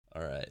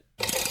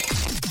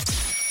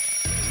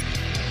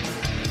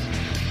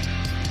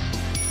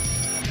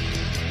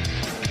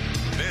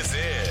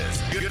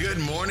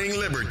Morning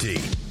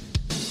Liberty.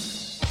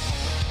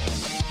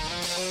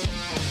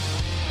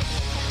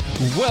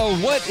 Well,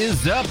 what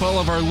is up, all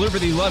of our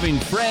liberty-loving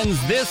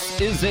friends?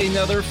 This is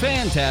another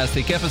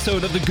fantastic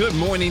episode of the Good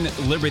Morning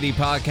Liberty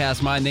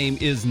podcast. My name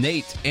is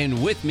Nate,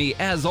 and with me,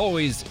 as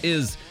always,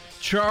 is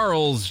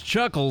Charles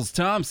Chuckles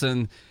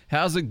Thompson.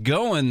 How's it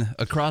going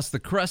across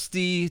the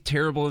crusty,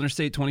 terrible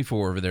Interstate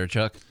 24 over there,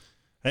 Chuck?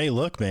 Hey,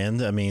 look,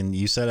 man. I mean,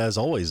 you said as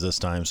always this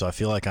time, so I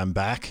feel like I'm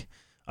back.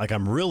 Like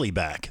I'm really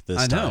back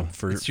this time. I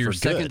know. It's your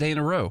second day in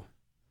a row.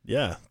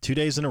 Yeah, 2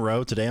 days in a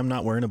row. Today I'm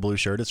not wearing a blue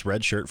shirt. It's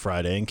Red Shirt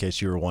Friday, in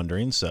case you were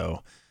wondering.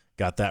 So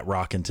got that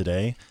rocking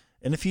today.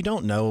 And if you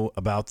don't know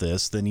about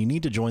this, then you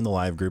need to join the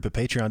live group at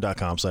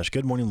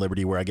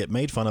patreon.com/goodmorningliberty, where I get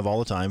made fun of all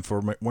the time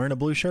for wearing a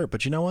blue shirt.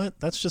 But you know what?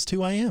 That's just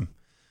who I am.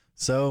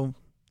 So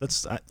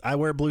I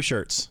wear blue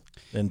shirts.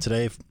 And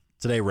today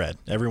red.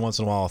 Every once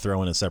in a while I'll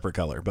throw in a separate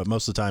color, but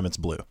most of the time it's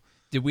blue.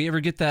 Did we ever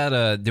get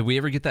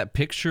that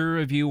picture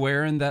of you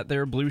wearing that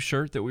there blue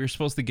shirt that we were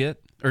supposed to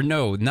get? Or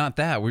no, not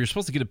that. We were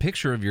supposed to get a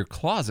picture of your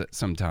closet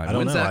sometime. I don't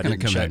When's know. that going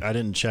to come in? I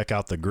didn't check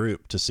out the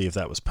group to see if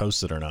that was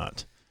posted or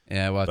not.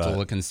 Yeah, we'll have to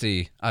look and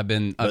see. I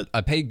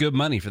paid good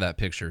money for that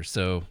picture,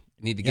 so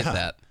you need to get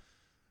that.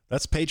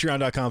 That's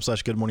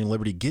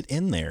patreon.com/goodmorningliberty. Get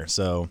in there.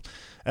 So,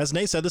 as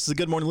Nate said, this is a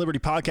Good Morning Liberty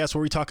podcast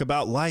where we talk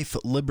about life,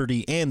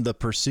 liberty, and the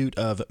pursuit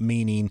of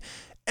meaning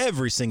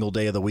every single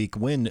day of the week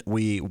when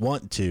we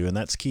want to. And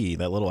that's key.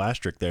 That little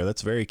asterisk there,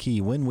 that's very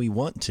key, when we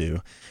want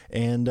to.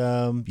 And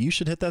you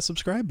should hit that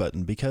subscribe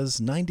button, because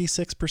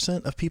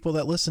 96% of people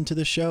that listen to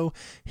the show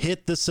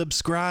hit the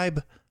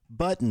subscribe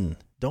button.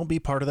 Don't be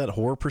part of that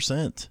whore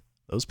percent.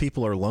 Those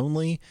people are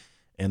lonely,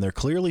 and they're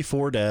clearly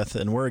for death,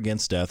 and we're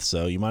against death,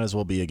 so you might as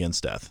well be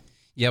against death.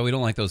 Yeah, we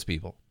don't like those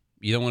people.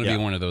 You don't want to be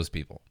one of those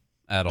people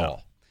at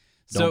all.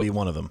 Don't be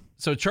one of them.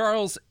 So,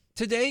 Charles,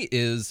 today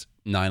is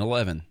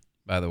 9/11.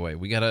 By the way,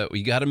 we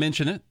gotta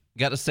mention it.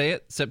 Got to say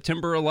it.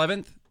 September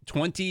 11th,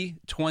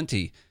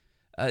 2020.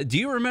 Do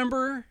you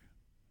remember,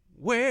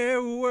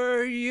 where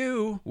were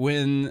you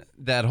when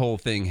that whole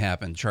thing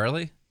happened,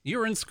 Charlie? You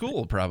were in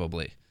school,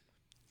 probably.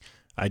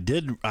 I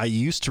did. I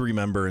used to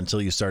remember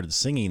until you started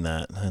singing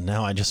that, and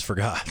now I just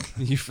forgot.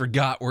 You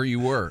forgot where you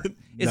were.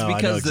 It's No,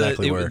 because I know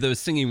exactly where. The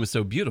singing was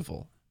so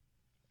beautiful.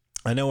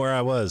 I know where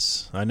I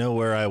was. I know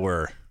where I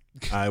were.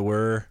 I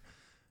were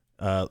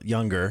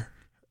younger.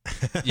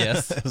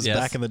 Yes. It was yes.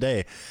 back in the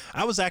day.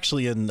 I was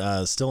actually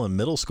still in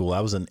middle school. I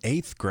was in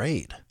 8th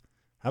grade.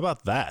 How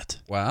about that?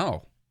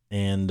 Wow.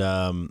 And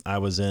I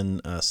was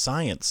in a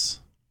science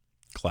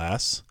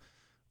class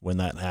when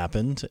that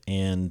happened,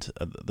 and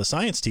the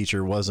science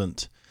teacher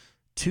wasn't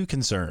too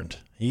concerned.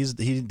 He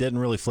didn't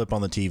really flip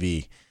on the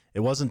TV. It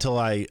wasn't until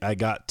I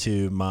got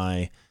to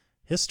my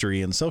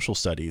history and social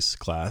studies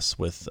class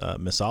with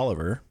Miss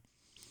Oliver,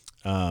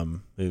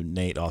 who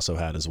Nate also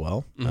had as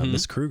well,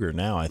 Miss Kruger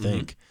now, I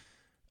think.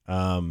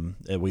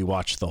 We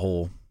watched the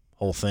whole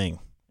thing,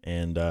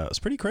 and it was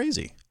pretty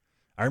crazy.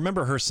 I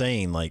remember her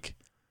saying, like,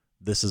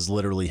 this is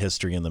literally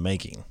history in the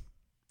making.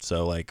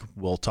 So, like,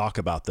 we'll talk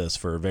about this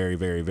for a very,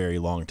 very, very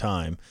long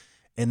time.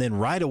 And then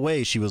right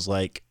away, she was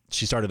like,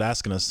 she started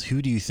asking us,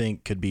 who do you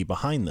think could be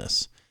behind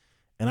this?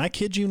 And I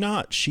kid you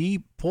not,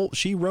 she wrote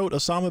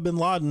Osama bin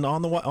Laden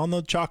on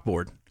the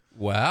chalkboard.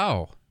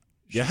 Wow.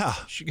 Yeah.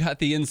 She got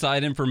the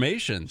inside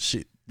information.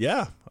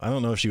 Yeah. I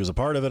don't know if she was a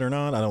part of it or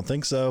not. I don't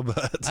think so,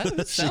 but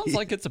it sounds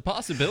like it's a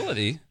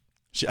possibility.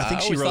 I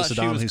think she wrote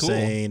Saddam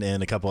Hussein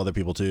and a couple other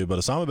people too, but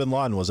Osama bin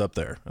Laden was up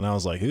there. And I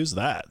was like, who's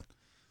that?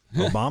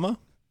 Obama?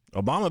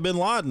 Obama bin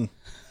Laden.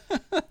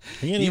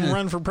 He ain't even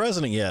run for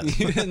president yet.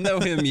 You didn't know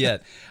him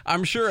yet.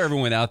 I'm sure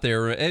everyone out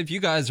there, if you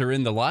guys are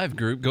in the live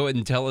group, go ahead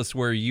and tell us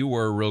where you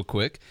were real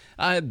quick.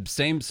 I had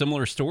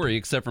similar story,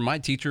 except for my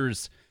teacher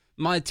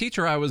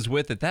I was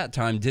with at that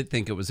time did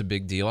think it was a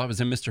big deal. I was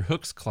in Mr.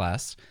 Hook's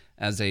class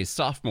as a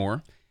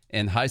sophomore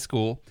in high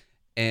school,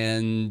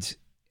 and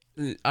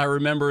I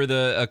remember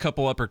a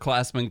couple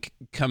upperclassmen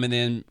coming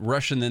in,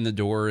 rushing in the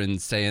door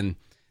and saying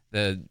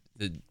the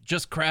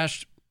just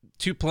crashed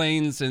 2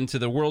 planes into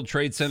the World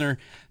Trade Center.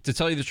 To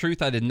tell you the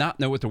truth, I did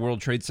not know what the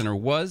World Trade Center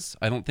was.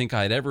 I don't think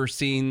I'd ever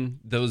seen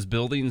those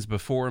buildings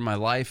before in my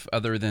life,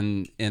 other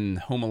than in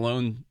Home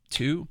Alone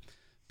 2,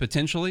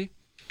 potentially.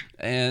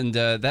 And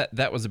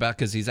that was about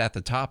because he's at the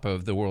top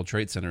of the World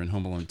Trade Center in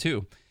Home Alone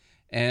 2.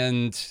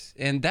 And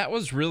that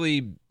was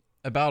really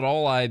about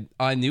all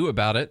I knew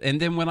about it.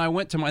 And then when I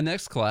went to my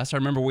next class, I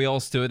remember we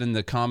all stood in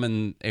the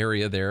common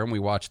area there and we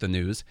watched the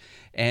news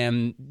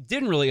and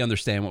didn't really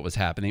understand what was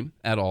happening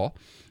at all.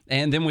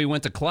 And then we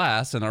went to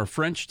class, and our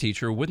French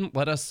teacher wouldn't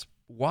let us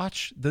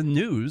watch the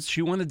news.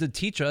 She wanted to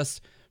teach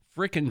us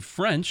frickin'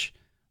 French,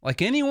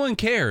 like anyone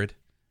cared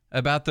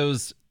about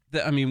those.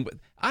 I mean,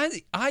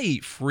 I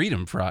eat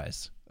freedom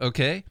fries,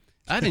 okay?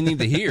 I didn't need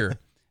to hear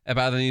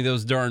about any of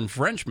those darn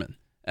Frenchmen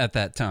at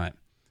that time.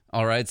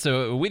 All right,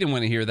 so we didn't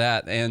want to hear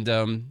that.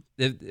 And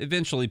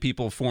eventually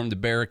people formed a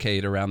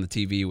barricade around the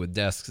TV with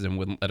desks and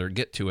wouldn't let her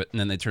get to it.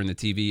 And then they turned the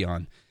TV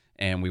on,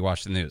 and we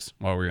watched the news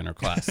while we were in our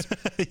class.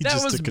 That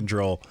just was to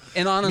control.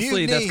 And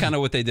honestly, that's kind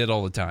of what they did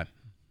all the time.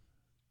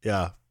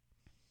 Yeah.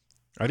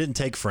 I didn't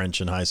take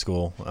French in high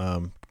school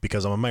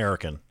because I'm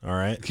American, all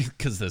right?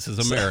 Because this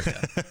is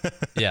America.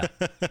 Yeah.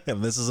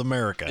 And this is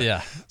America.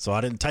 Yeah. So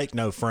I didn't take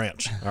no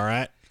French, all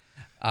right?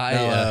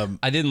 I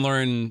didn't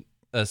learn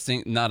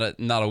not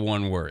a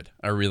one word.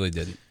 I really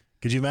didn't.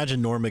 Could you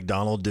imagine Norm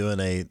Macdonald doing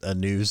a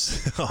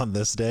news on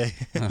this day?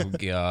 Oh,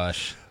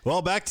 gosh.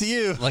 Well, back to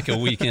you. Like a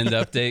weekend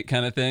update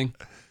kind of thing.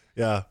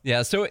 Yeah.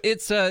 Yeah. So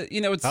it's,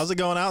 it's. How's it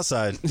going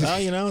outside? Oh,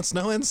 it's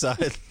no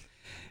inside.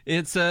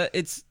 It's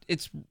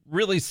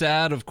really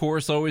sad, of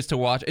course, always to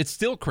watch. It's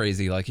still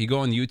crazy. Like you go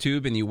on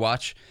YouTube and you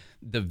watch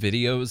the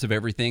videos of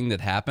everything that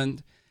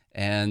happened,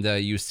 and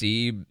you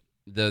see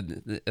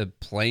the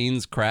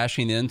planes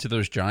crashing into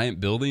those giant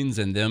buildings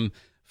and them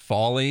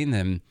falling,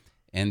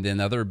 and then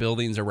other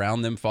buildings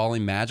around them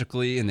falling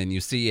magically, and then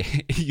you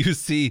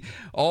see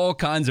all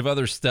kinds of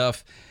other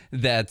stuff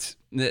that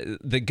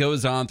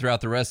goes on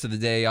throughout the rest of the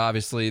day.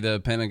 Obviously, the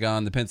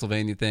Pentagon, the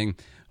Pennsylvania thing,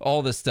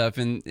 all this stuff,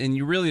 and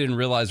you really didn't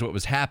realize what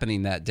was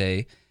happening that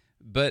day.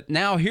 But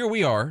now here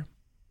we are,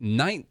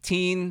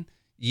 19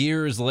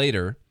 years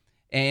later,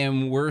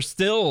 and we're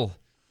still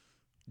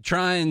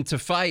trying to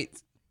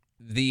fight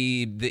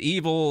the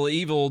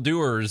evil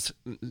doers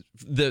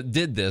that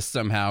did this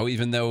somehow,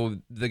 even though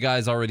the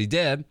guy's already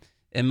dead,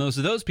 and most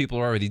of those people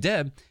are already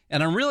dead.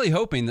 And I'm really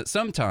hoping that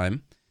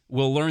sometime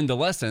we'll learn the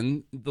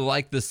lesson,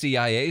 like the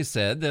CIA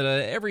said, that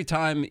every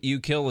time you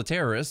kill a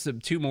terrorist,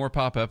 2 more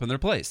pop up in their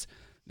place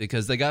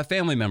because they got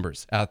family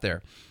members out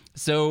there.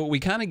 So we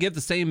kind of give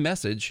the same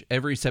message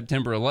every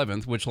September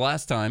 11th, which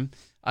last time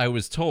I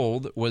was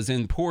told was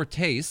in poor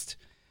taste,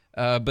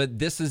 but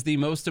this is the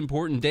most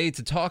important day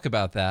to talk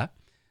about that.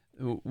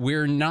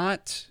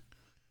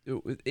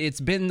 It's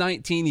been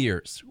 19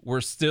 years.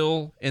 We're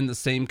still in the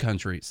same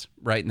countries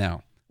right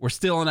now. We're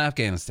still in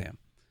Afghanistan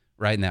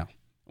right now.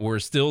 We're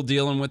still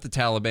dealing with the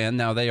Taliban.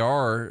 Now, they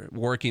are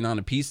working on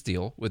a peace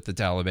deal with the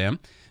Taliban.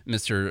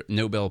 Mr.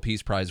 Nobel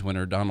Peace Prize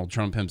winner Donald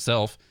Trump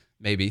himself,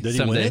 maybe Did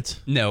someday. he win it?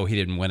 No, he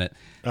didn't win it.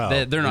 Oh,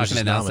 they're not going to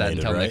announce that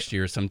until right? next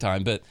year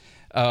sometime. But,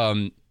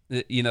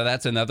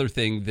 that's another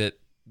thing, that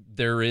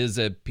there is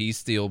a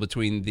peace deal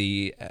between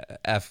the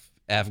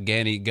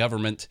Afghani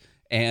government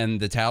and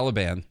the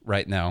Taliban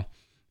right now.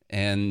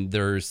 And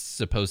they're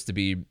supposed to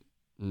be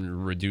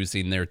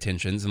reducing their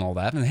tensions and all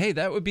that. And hey,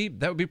 that would be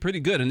pretty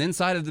good. And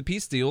inside of the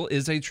peace deal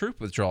is a troop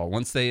withdrawal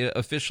once they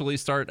officially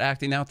start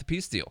acting out the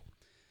peace deal.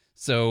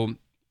 So,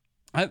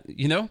 I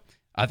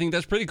think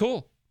that's pretty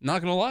cool.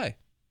 Not going to lie.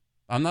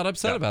 I'm not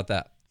upset about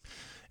that.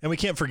 And we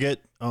can't forget,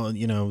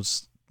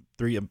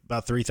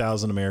 about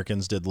 3,000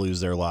 Americans did lose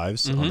their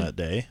lives on that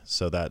day.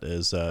 So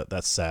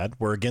that's sad.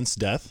 We're against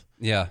death.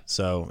 Yeah.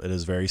 So it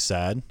is very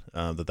sad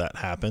that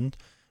happened.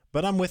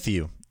 But I'm with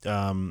you.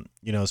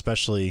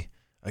 Especially,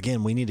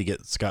 again, we need to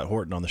get Scott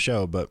Horton on the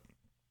show. But,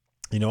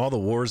 all the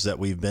wars that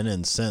we've been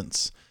in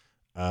since,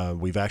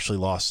 we've actually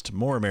lost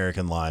more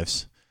American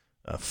lives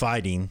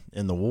fighting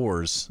in the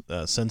wars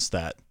since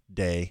that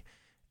day.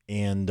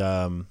 And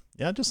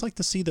I'd just like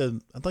to see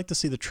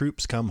the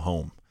troops come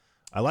home.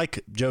 I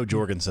like Jo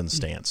Jorgensen's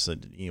stance.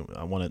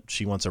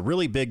 She wants a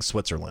really big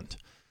Switzerland,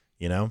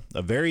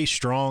 a very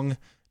strong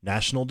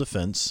national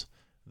defense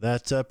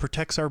that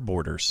protects our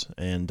borders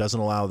and doesn't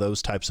allow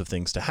those types of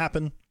things to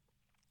happen,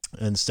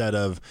 instead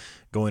of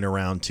going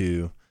around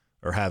to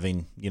or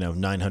having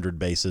 900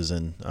 bases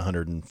in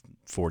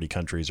 140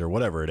 countries or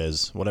whatever it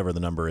is, whatever the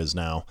number is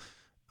now.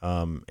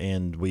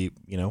 And we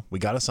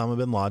got Osama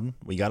bin Laden.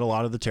 We got a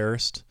lot of the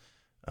terrorists.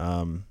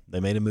 They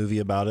made a movie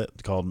about it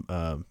called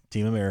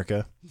Team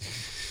America.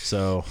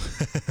 So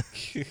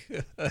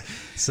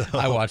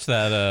I watched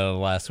that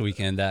last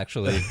weekend,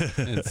 actually.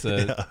 It's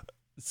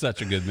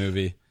such a good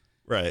movie.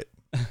 Right.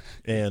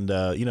 And,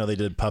 they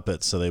did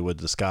puppets so they would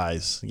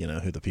disguise,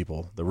 who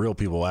the real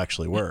people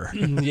actually were.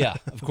 Yeah,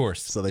 of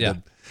course. So they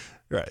did.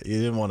 Right. You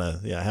didn't want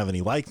to have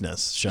any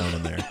likeness shown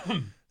in there.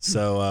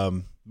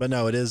 So, but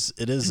no, it's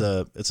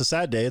a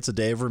sad day. It's a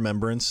day of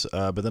remembrance.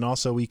 But then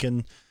also we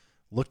can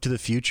look to the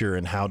future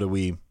and how do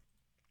we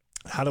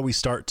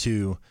start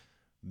to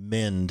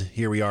mend?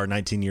 Here we are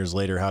 19 years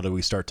later. How do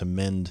we start to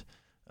mend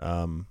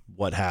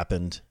what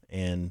happened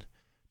and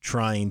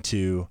trying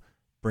to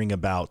bring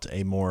about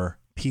a more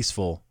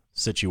peaceful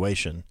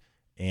situation?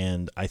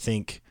 And I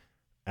think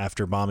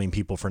after bombing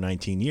people for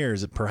 19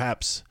 years,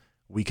 perhaps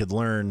we could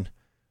learn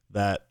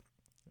that,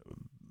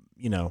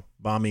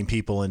 bombing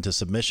people into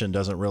submission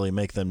doesn't really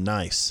make them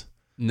nice.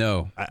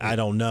 No, I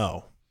don't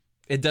know.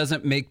 It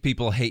doesn't make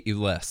people hate you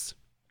less.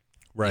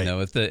 Right.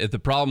 If the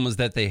problem was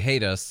that they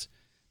hate us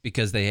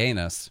because they hate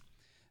us,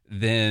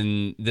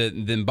 then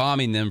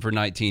bombing them for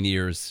 19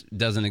 years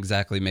doesn't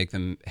exactly make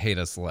them hate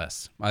us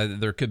less.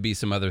 There could be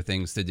some other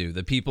things to do.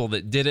 The people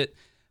that did it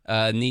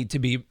need to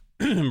be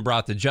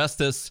brought to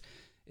justice,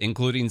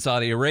 including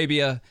Saudi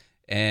Arabia.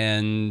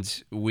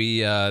 And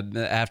we,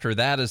 after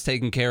that is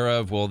taken care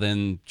of, well,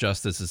 then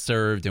justice is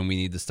served, and we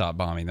need to stop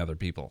bombing other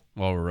people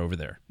while we're over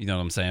there. You know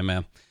what I'm saying,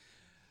 man?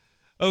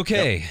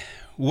 Okay. Yep.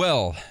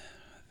 Well,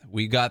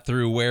 we got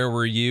through Where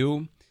Were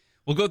You?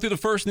 We'll go through the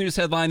first news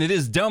headline. It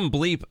is Dumb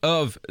Bleep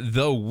of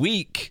the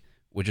Week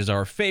which is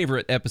our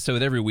favorite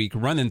episode every week,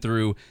 running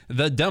through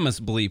the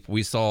dumbest bleep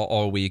we saw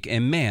all week.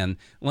 And man,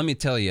 let me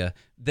tell you,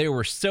 there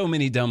were so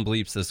many dumb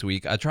bleeps this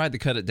week. I tried to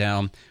cut it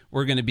down.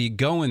 We're going to be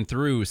going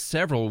through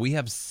several. We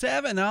have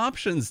 7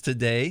 options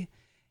today,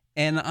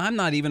 and I'm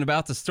not even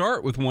about to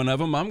start with one of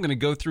them. I'm going to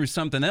go through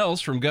something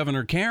else from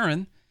Governor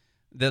Karen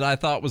that I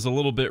thought was a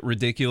little bit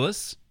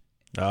ridiculous.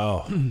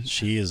 Oh,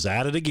 she is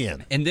at it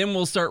again. And then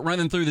we'll start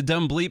running through the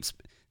dumb bleeps.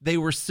 They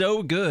were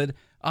so good,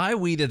 I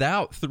weeded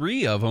out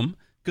 3 of them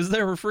because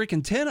there were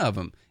freaking 10 of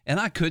them, and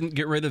I couldn't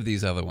get rid of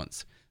these other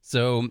ones.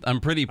 So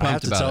I'm pretty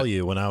pumped about it. I have to tell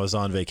you, when I was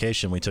on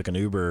vacation, we took an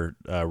Uber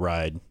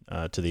ride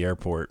to the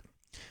airport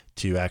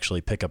to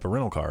actually pick up a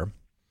rental car,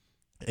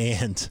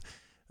 and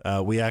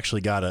we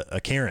actually got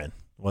a Karen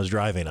was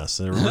driving us.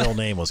 Her real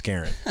name was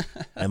Karen,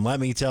 and let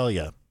me tell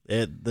you,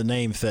 the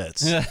name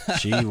fits.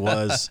 She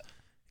was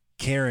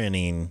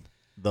Karening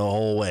the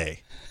whole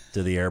way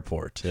to the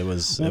airport. It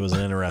was an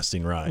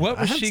interesting ride. What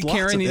was she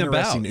Karening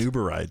about?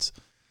 Uber rides.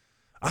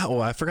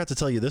 I forgot to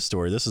tell you this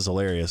story. This is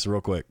hilarious.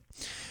 Real quick.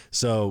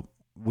 So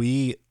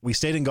we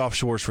stayed in Gulf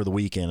Shores for the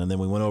weekend, and then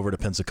we went over to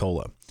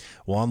Pensacola.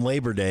 Well, on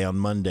Labor Day, on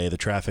Monday, the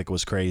traffic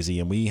was crazy,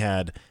 and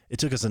it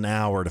took us an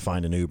hour to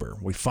find an Uber.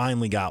 We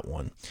finally got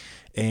one.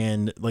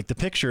 And like the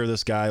picture of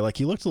this guy, like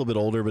he looked a little bit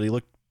older, but he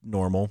looked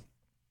normal.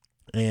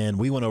 And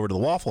we went over to the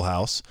Waffle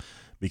House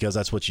because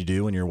that's what you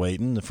do when you're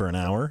waiting for an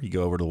hour. You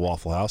go over to the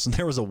Waffle House, and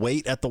there was a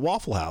wait at the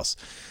Waffle House.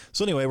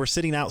 So anyway, we're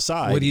sitting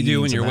outside. What do you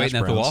do when you're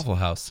waiting at the Waffle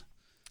House?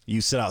 You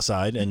sit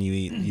outside and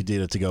you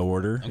did a to-go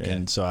order. Okay.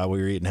 And so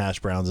we were eating hash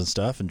browns and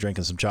stuff and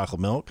drinking some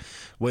chocolate milk,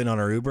 waiting on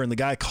our Uber. And the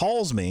guy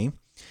calls me,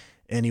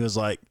 and he was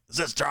like, "Is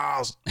this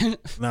Charles?" And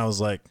I was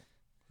like,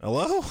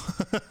 "Hello?"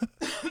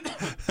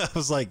 I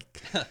was like,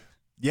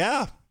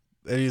 "Yeah."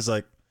 And he's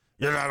like,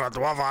 "You're not at the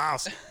Waffle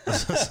House."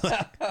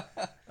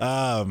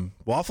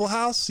 Waffle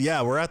House?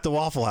 Yeah, we're at the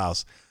Waffle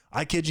House.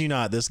 I kid you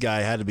not, this guy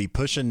had to be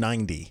pushing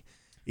 90.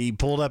 He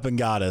pulled up and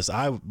got us.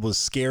 I was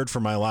scared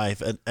for my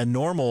life. A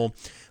normal,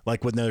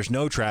 like when there's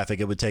no traffic,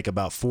 it would take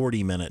about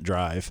 40-minute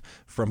drive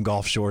from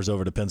Gulf Shores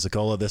over to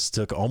Pensacola. This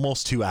took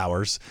almost 2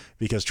 hours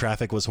because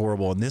traffic was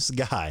horrible. And this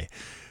guy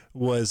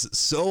was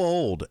so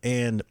old.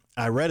 And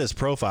I read his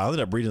profile. I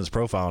ended up reading his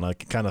profile, and I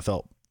kind of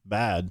felt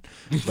bad.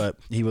 But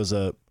he was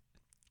a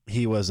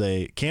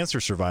cancer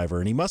survivor,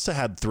 and he must have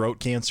had throat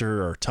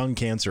cancer or tongue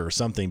cancer or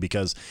something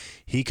because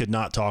he could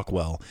not talk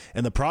well.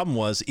 And the problem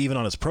was, even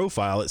on his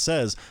profile, it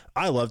says,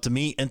 "I love to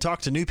meet and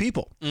talk to new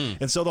people."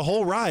 And so the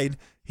whole ride,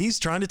 he's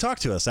trying to talk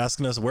to us,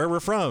 asking us where we're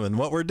from and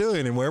what we're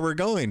doing and where we're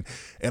going.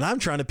 And I'm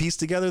trying to piece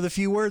together the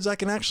few words I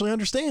can actually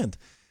understand.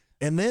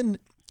 And then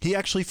he's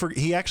actually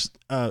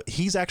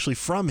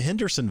from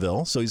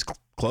Hendersonville, so he's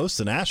close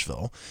to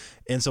Nashville.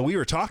 And so we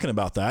were talking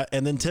about that.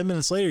 And then 10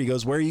 minutes later, he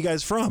goes, "Where are you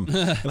guys from?"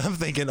 And I'm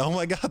thinking, oh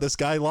my God, this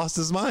guy lost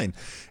his mind.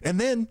 And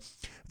then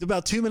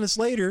about 2 minutes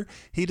later,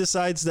 he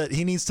decides that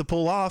he needs to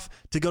pull off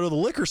to go to the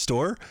liquor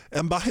store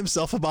and buy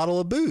himself a bottle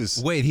of booze.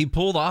 Wait, he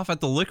pulled off at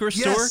the liquor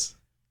store?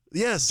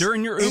 Yes.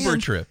 During your Uber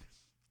trip?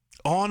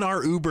 On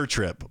our Uber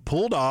trip.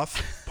 Pulled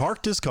off,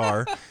 parked his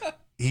car.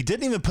 He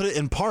didn't even put it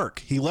in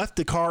park. He left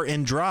the car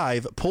in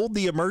drive, pulled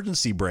the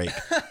emergency brake,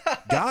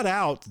 got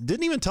out,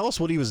 didn't even tell us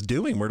what he was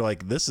doing. We're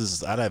like,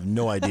 I have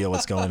no idea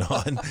what's going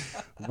on.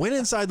 Went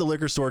inside the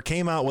liquor store,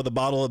 came out with a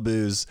bottle of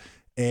booze,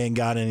 and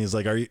got in. He's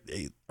like, are you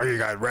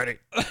guys ready?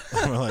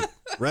 We're like,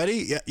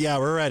 ready? Yeah,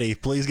 we're ready.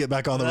 Please get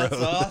back on the road.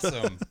 That's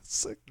awesome.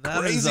 It's the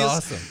That is craziest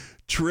awesome.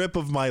 trip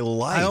of my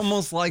life. I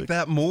almost like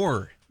that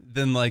more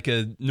than like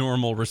a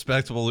normal,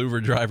 respectable Uber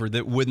driver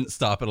that wouldn't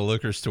stop at a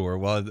liquor store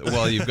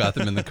while you've got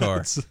them in the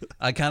car.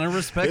 I kind of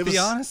respect the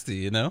honesty,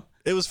 you know?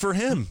 It was for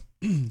him.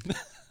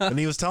 And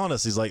he was telling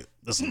us, he's like,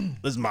 this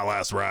is my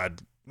last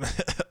ride.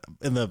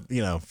 In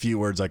the few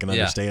words I can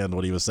understand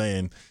what he was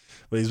saying.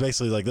 But he's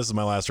basically like, this is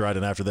my last ride,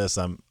 and after this,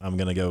 I'm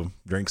going to go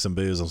drink some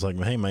booze. I was like,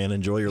 hey, man,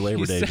 enjoy your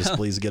Labor Day. Just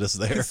please get us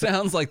there. It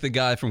sounds like the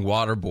guy from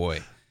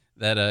Waterboy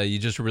that you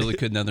just really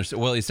couldn't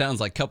understand. Well, he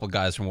sounds like a couple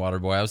guys from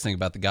Waterboy. I was thinking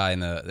about the guy in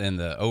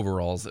the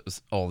overalls that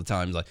was all the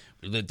time. He's like,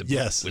 we let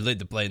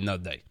the play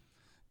another day.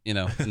 You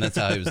know, and that's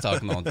how he was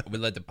talking all the time. We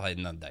let the play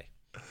another day.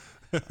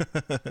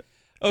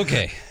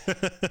 Okay.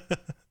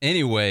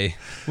 Anyway,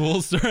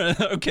 we'll start.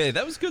 Okay,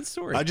 that was a good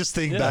story. I just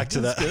think back to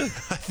that. I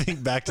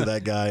think back to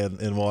that guy in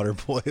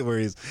Waterboy where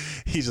he's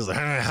just like,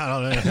 I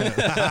don't know,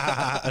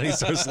 and he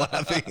starts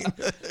laughing.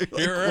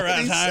 You're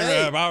right.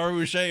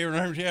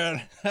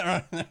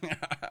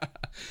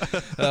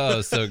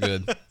 Oh, so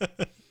good. Yeah,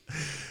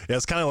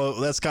 that's kind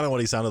of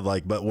what he sounded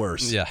like, but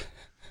worse. Yeah.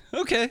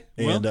 Okay.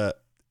 And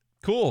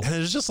cool. And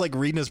it's just like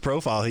reading his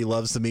profile. He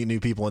loves to meet new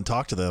people and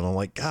talk to them. I'm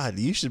like, God,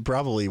 you should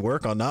probably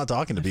work on not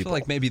talking to people. I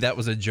feel like maybe that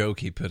was a joke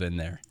he put in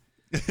there.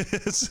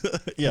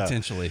 Yeah.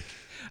 Potentially.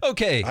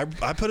 Okay.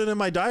 I put it in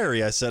my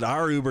diary. I said,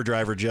 our Uber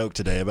driver joked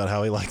today about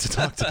how he liked to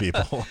talk to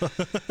people.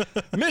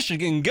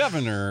 Michigan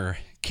Governor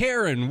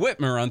Karen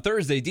Whitmer on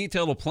Thursday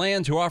detailed a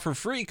plan to offer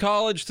free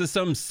college to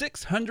some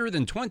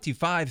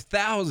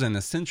 625,000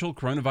 essential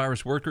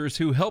coronavirus workers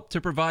who helped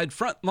to provide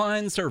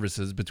frontline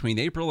services between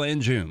April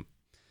and June.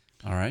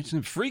 All right.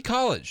 Free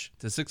college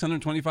to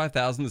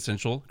 625,000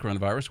 essential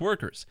coronavirus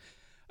workers.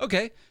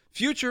 Okay.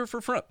 Future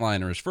for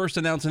frontliners. First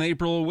announced in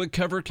April, would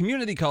cover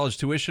community college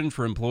tuition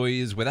for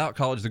employees without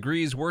college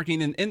degrees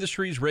working in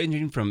industries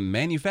ranging from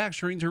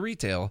manufacturing to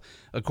retail,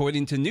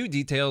 according to new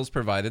details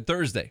provided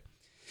Thursday.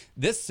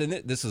 This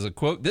is a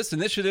quote. This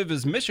initiative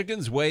is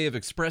Michigan's way of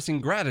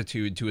expressing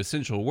gratitude to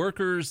essential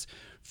workers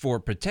for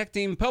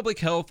protecting public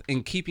health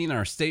and keeping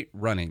our state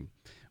running.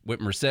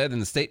 Whitmer said in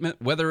the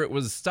statement, whether it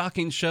was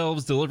stocking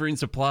shelves, delivering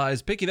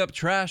supplies, picking up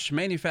trash,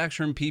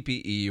 manufacturing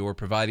PPE, or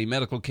providing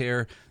medical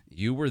care,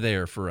 you were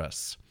there for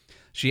us.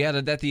 She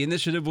added that the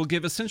initiative will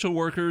give essential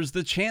workers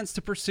the chance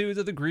to pursue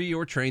the degree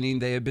or training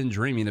they have been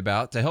dreaming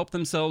about to help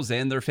themselves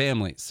and their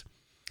families.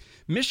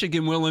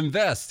 Michigan will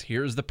invest,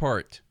 here's the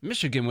part,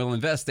 Michigan will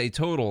invest a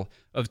total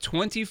of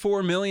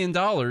 $24 million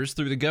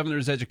through the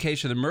Governor's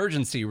Education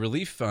Emergency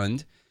Relief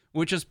Fund,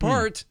 which is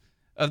part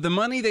of the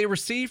money they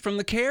received from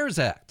the CARES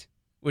Act,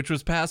 which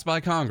was passed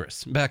by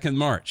Congress back in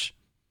March.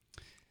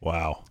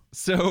 Wow.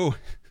 So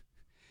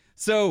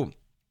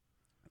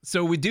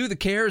we do the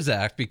CARES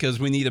Act because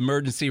we need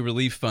emergency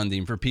relief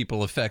funding for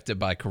people affected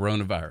by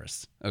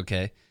coronavirus,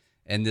 okay?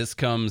 And this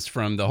comes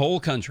from the whole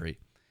country.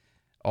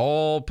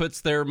 All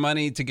puts their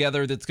money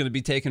together that's going to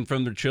be taken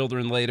from their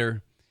children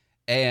later.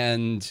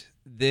 And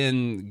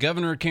then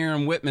Governor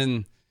Karen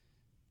Whitman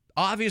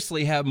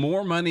obviously had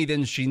more money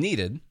than she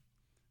needed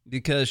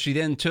because she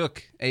then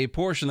took a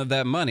portion of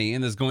that money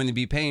and is going to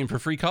be paying for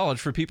free college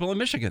for people in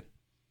Michigan.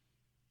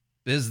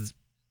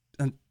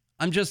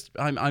 I'm just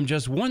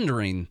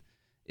wondering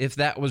if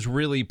that was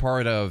really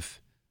part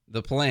of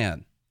the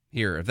plan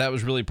here, if that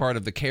was really part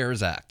of the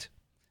CARES Act.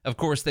 Of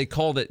course, they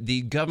called it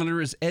the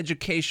Governor's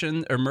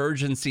Education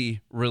Emergency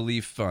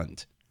Relief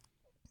Fund.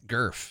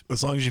 GERF.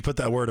 As long as you put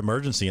that word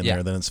emergency in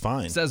there, then it's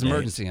fine. It says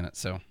emergency in it,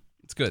 so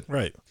it's good.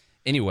 Right.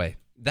 Anyway,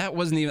 that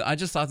wasn't even, I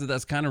just thought that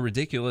that's kind of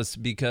ridiculous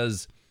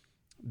because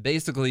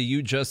basically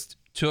you just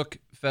took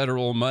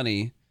federal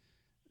money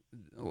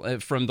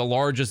from the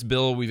largest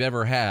bill we've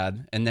ever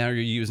had, and now you're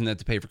using it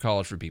to pay for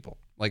college for people,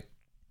 like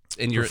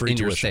in your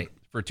state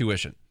for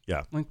tuition.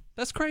 Yeah. Like,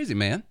 that's crazy,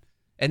 man.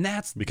 And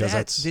that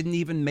didn't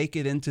even make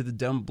it into the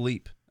dumb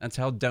bleep. That's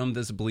how dumb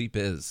this bleep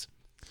is.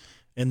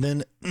 And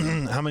then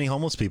how many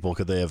homeless people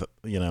could they have,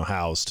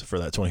 housed for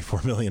that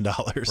 $24 million?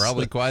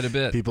 Probably quite a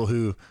bit. People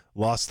who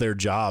lost their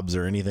jobs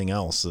or anything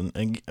else.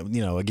 And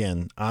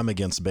again, I'm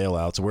against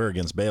bailouts. We're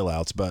against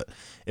bailouts. But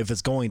if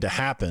it's going to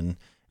happen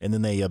and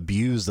then they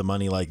abuse the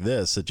money like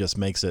this, it just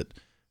makes it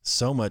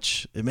so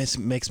much, it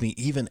makes me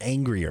even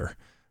angrier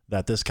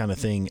that this kind of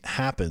thing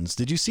happens.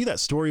 Did you see that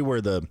story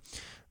where the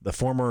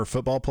former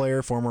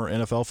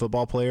NFL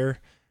football player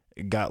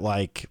got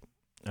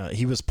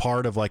he was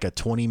part of like a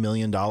 $20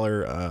 million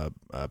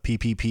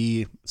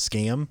PPP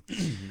scam?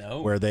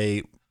 No. Where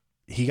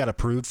he got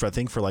approved for, I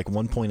think, for like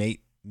 $1.8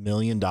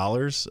 million,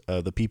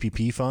 the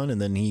PPP fund.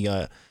 And then he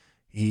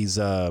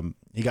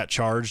got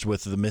charged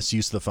with the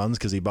misuse of the funds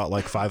because he bought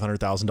like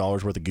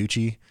 $500,000 worth of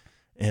Gucci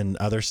and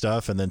other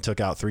stuff, and then took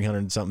out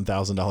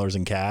 $300,000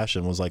 in cash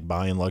and was like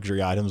buying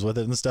luxury items with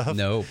it and stuff.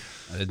 No,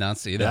 I did not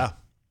see that. Yeah.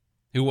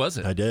 Who was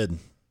it? I did.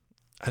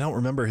 I don't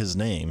remember his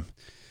name,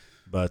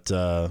 but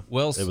it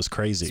was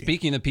crazy.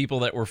 Speaking of people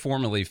that were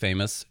formerly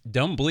famous,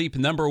 dumb bleep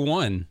number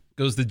 1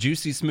 goes to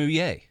Juicy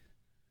Smouye.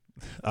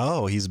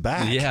 Oh, he's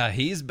back. Yeah,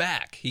 he's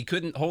back. He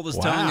couldn't hold his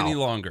tongue any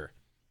longer.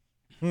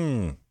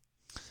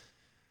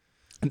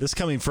 This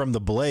coming from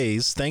The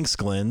Blaze. Thanks,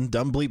 Glenn.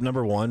 Dumb bleep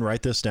number 1.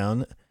 Write this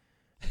down.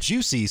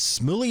 Juicy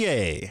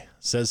Smouye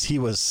says he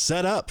was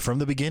set up from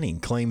the beginning.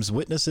 Claims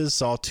witnesses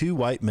saw 2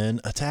 white men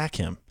attack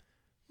him.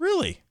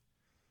 Really?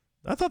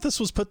 I thought this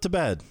was put to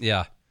bed.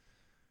 Yeah.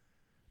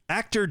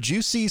 Actor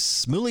Juicy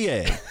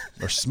Smouye,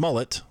 or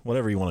Smollett,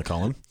 whatever you want to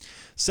call him,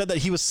 said that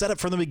he was set up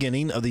from the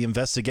beginning of the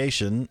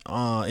investigation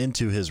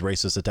into his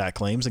racist attack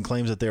claims, and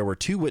claims that there were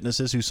 2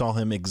 witnesses who saw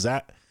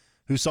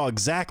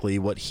exactly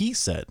what he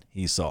said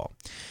he saw.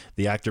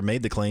 The actor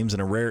made the claims in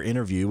a rare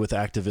interview with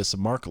activist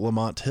Mark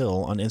Lamont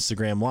Hill on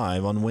Instagram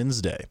Live on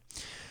Wednesday.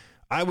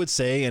 I would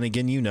say, and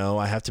again,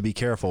 I have to be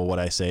careful what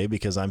I say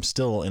because I'm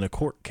still in a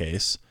court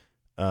case,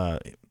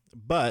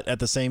 but at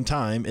the same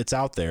time, it's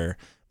out there.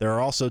 There are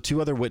also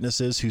 2 other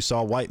witnesses who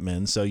saw white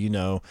men,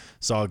 so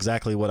saw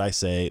exactly what I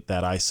say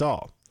that I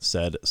saw,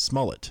 said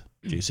Smollett,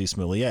 Juicy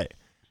Smouye. And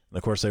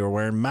of course, they were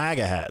wearing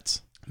MAGA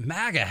hats.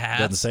 MAGA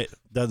hats?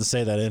 Doesn't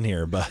say that in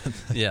here, but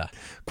yeah.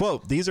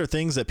 Quote, these are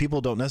things that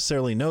people don't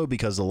necessarily know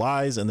because the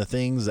lies and the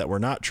things that were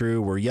not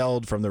true were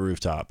yelled from the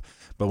rooftop.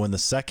 But when the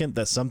second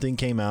that something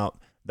came out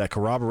that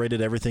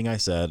corroborated everything I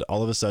said,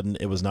 all of a sudden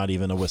it was not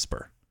even a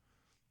whisper.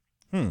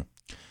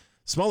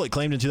 Smollett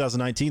claimed in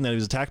 2019 that he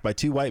was attacked by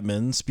 2 white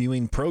men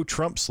spewing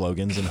pro-Trump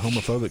slogans and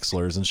homophobic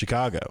slurs in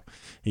Chicago.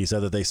 He said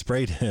that they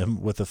sprayed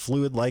him with a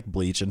fluid like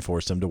bleach and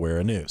forced him to wear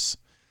a noose.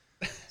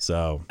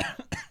 So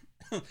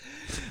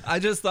I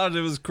just thought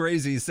it was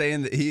crazy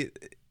saying that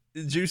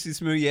Juicy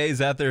Smouye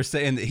is out there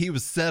saying that he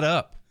was set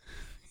up.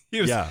 He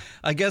was,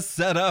 I guess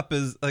set up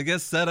is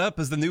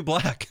the new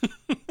black.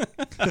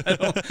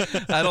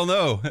 I don't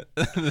know.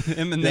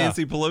 Him and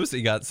Nancy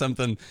Pelosi got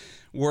something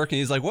working.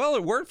 He's like, well,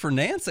 it worked for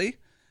Nancy.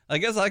 I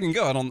guess I can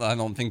go. I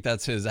don't think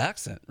that's his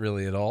accent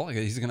really at all.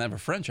 He's gonna have a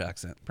French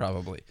accent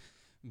probably.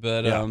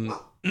 But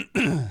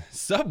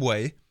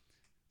Subway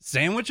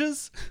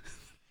sandwiches.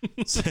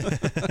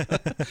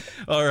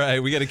 All right,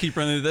 we got to keep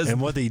running this.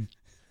 And what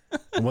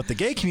the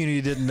gay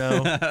community didn't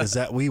know is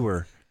that we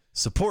were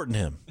supporting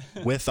him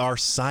with our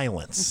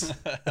silence.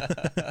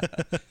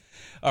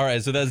 All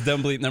right, so that's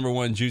dumb bleep number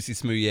 1, Juicy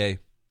Smouye.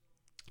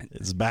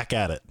 It's back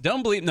at it.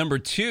 Dumb bleep number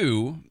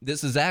 2,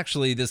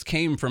 this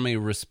came from a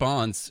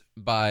response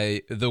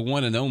by the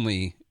one and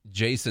only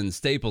Jason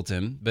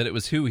Stapleton, but it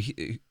was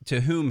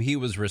to whom he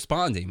was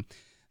responding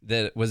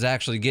that was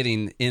actually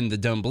getting in the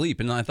dumb bleep.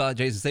 And I thought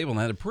Jason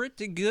Stapleton had a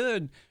pretty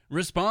good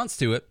response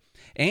to it.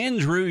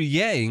 Andrew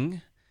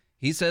Yang,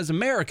 he says,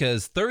 America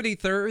is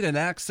 33rd in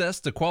access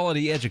to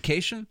quality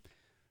education,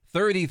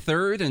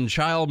 33rd in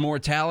child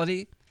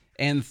mortality,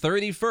 and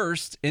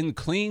 31st in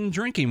clean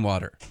drinking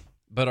water.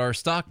 But our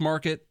stock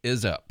market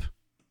is up.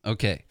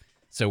 Okay,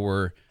 so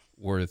we're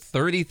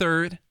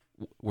 33rd.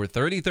 We're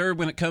 33rd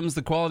when it comes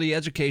to quality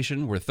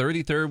education. We're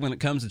 33rd when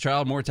it comes to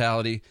child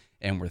mortality.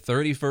 And we're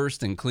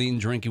 31st in clean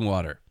drinking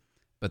water.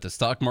 But the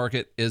stock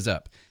market is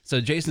up. So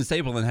Jason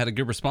Stapleton had a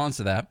good response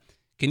to that.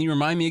 Can you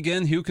remind me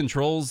again who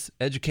controls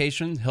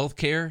education,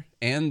 healthcare,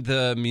 and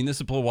the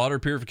municipal water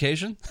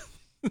purification?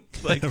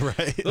 Right.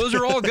 Those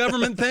are all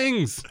government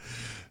things.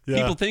 Yeah.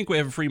 People think we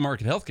have a free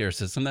market healthcare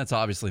system. That's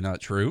obviously not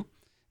true.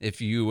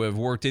 If you have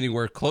worked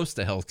anywhere close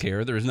to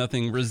healthcare, there's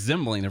nothing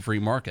resembling a free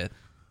market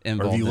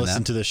involved. Or if you in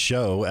listen that. to this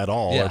show at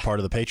all, or part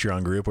of the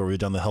Patreon group where we've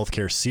done the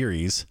healthcare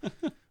series,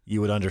 you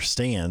would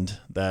understand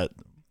that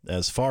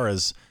as far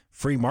as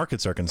free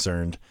markets are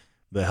concerned,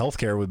 the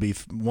healthcare would be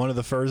one of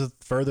the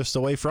furthest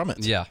away from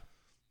it. Yeah.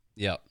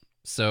 Yeah.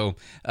 So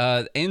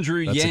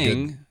Andrew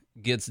Yang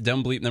gets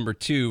dumb bleep number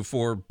 2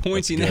 for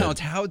pointing out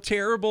how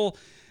terrible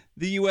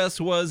the U.S.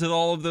 was at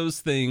all of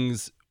those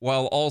things,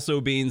 while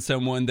also being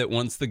someone that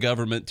wants the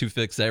government to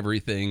fix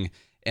everything.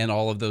 And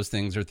all of those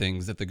things are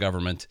things that the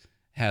government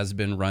has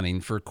been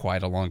running for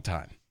quite a long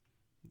time.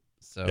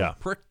 So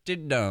pretty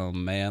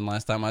dumb, man,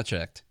 last time I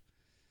checked.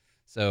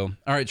 So,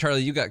 all right,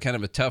 Charlie, you got kind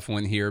of a tough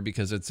one here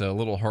because it's a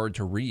little hard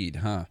to read,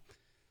 huh?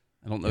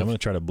 I don't know. I'm going to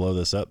try to blow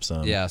this up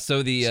some. Yeah,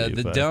 so the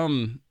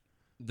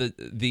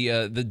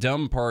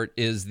dumb part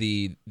is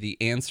the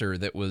answer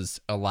that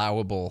was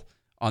allowable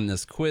on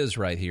this quiz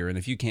right here. And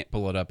if you can't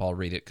pull it up, I'll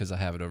read it because I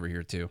have it over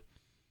here too.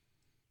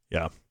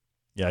 Yeah.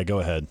 Yeah, go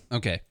ahead.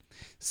 Okay.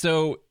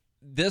 So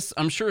this,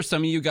 I'm sure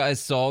some of you guys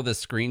saw the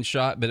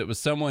screenshot, but it was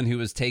someone who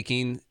was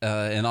taking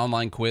an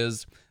online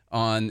quiz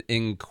on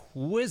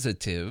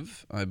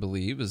Inquisitive, I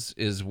believe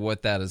is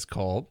what that is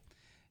called.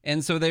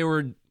 And so they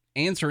were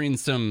answering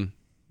some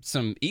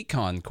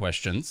econ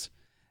questions.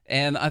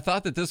 And I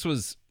thought that this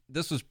was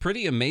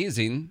pretty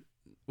amazing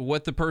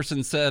what the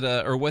person said,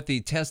 or what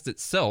the test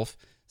itself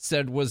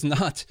said was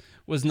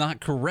not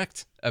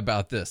correct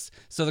about this.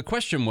 So the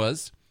question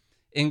was,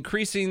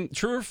 true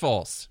or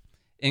false,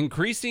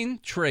 increasing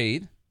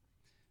trade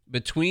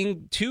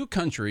between two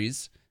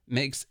countries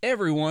makes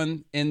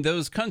everyone in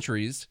those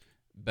countries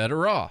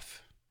better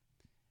off.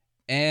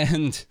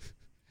 And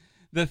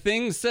the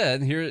thing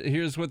said,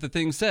 here's what the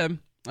thing said,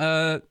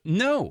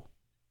 no,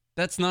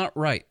 that's not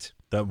right.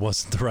 That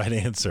wasn't the right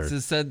answer.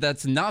 It said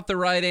that's not the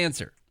right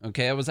answer.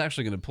 Okay, I was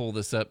actually going to pull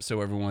this up so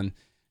everyone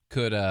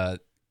could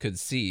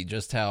see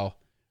just how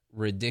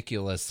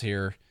ridiculous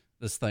here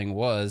this thing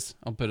was.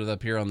 I'll put it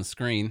up here on the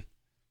screen.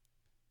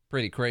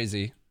 Pretty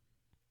crazy.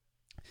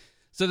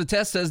 So the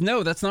test says,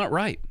 no, that's not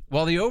right.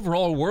 While the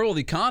overall world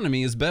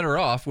economy is better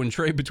off when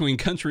trade between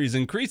countries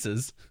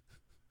increases,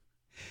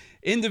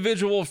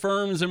 individual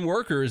firms and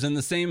workers in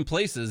the same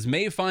places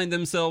may find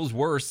themselves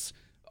worse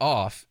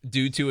off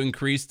due to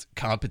increased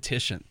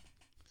competition.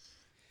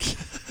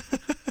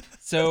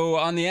 So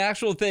on the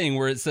actual thing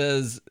where it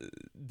says,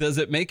 does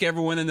it make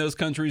everyone in those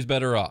countries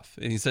better off?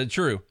 And he said,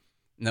 true.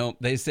 No,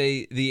 they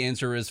say the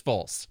answer is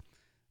false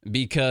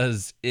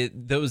because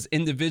those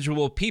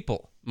individual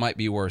people might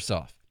be worse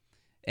off.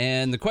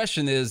 And the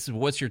question is,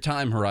 what's your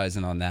time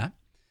horizon on that?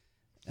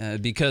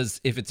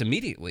 Because if it's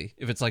immediately,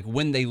 if it's like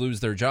when they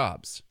lose their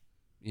jobs,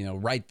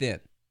 right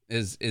then,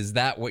 is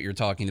that what you're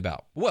talking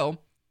about?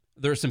 Well,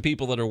 there are some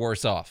people that are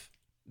worse off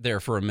there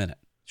for a minute.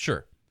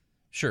 Sure,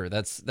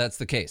 that's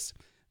the case.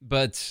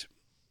 But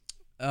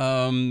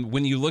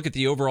when you look at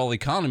the overall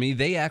economy,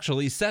 they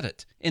actually said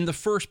it in the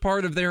first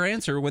part of their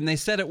answer when they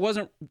said it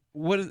wasn't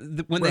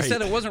they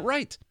said it wasn't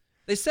right.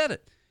 They said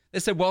it. They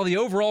said, while the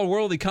overall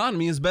world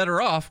economy is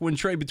better off when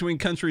trade between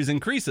countries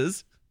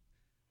increases.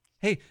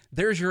 Hey,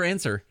 there's your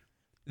answer.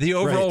 The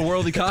overall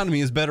world economy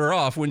is better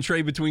off when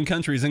trade between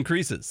countries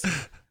increases.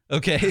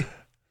 Okay?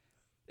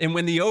 And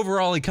when the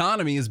overall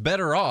economy is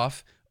better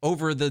off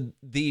over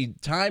the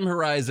time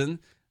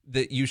horizon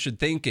that you should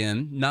think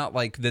in, not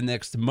like the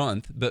next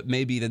month, but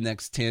maybe the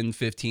next 10,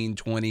 15,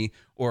 20,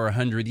 or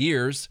 100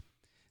 years,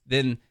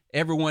 then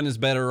everyone is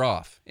better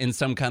off in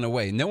some kind of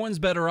way. No one's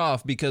better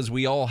off because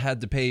we all had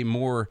to pay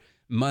more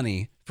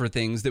money for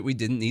things that we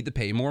didn't need to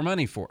pay more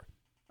money for.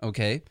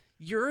 Okay?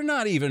 You're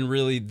not even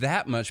really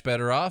that much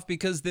better off,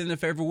 because then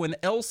if everyone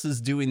else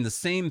is doing the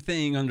same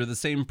thing under the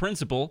same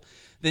principle,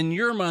 then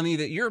your money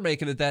that you're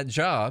making at that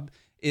job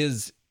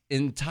is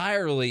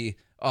entirely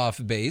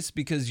off base,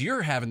 because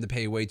you're having to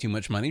pay way too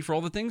much money for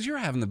all the things you're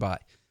having to buy.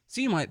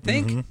 So you might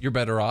think you're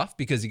better off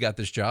because you got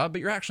this job,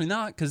 but you're actually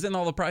not, because then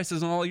all the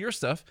prices on all of your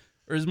stuff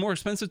is more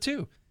expensive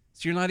too.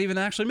 So you're not even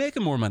actually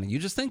making more money. You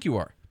just think you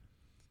are.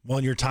 Well,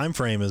 and your time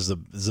frame is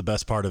the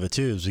best part of it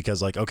too, is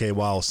because, like, okay,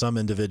 while some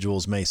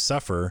individuals may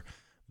suffer,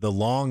 the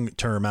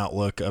long-term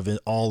outlook of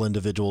all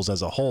individuals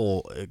as a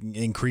whole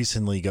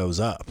increasingly goes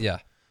up. Yeah.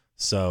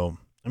 So,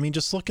 I mean,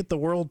 just look at the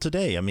world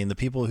today. I mean, the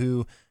people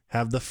who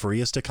have the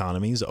freest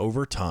economies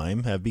over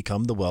time have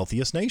become the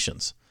wealthiest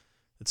nations.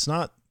 It's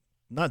not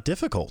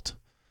difficult.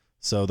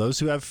 So those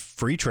who have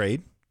free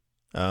trade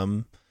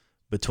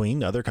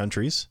between other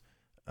countries,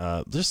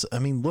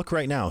 look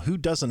right now, who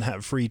doesn't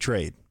have free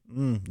trade?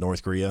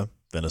 North Korea,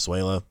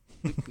 Venezuela,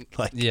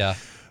 yeah,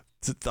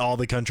 all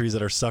the countries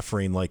that are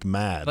suffering like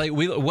mad. Like,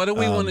 what do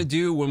we want to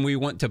do when we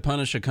want to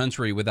punish a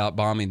country without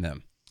bombing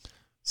them?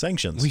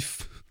 Sanctions.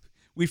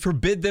 We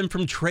forbid them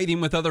from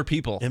trading with other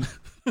people.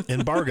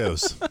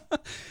 Embargoes.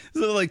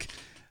 So, like,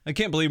 I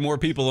can't believe more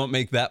people don't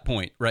make that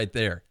point right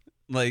there.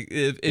 Like,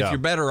 if you're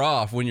better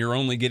off when you're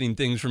only getting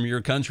things from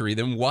your country,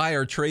 then why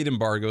are trade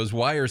embargoes,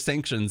 why are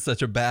sanctions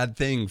such a bad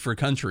thing for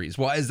countries?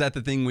 Why is that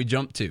the thing we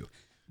jump to?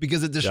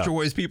 Because it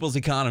destroys people's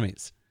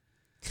economies.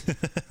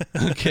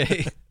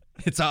 Okay.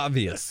 It's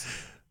obvious.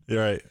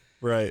 Right.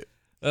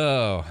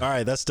 Oh. All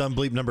right. That's dumb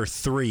bleep number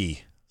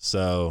 3.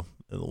 So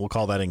we'll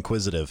call that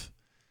inquisitive.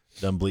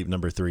 Dumb bleep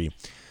number 3.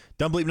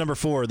 Dumb bleep number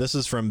 4. This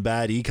is from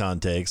Bad Econ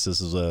Takes. This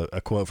is a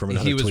quote from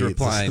another tweet. He was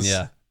replying,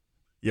 yeah.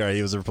 Yeah,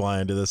 he was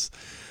replying to this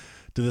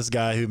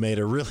guy who made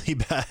a really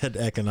bad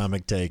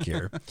economic take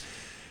here.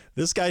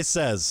 This guy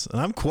says, and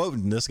I'm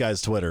quoting this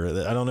guy's Twitter.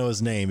 I don't know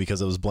his name because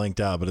it was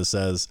blanked out, but it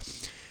says,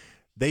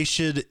 they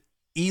should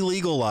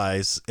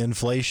illegalize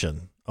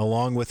inflation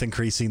along with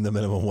increasing the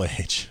minimum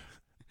wage.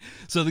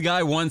 So the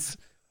guy wants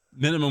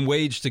minimum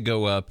wage to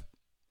go up.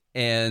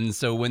 And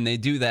so when they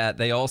do that,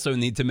 they also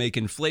need to make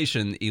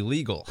inflation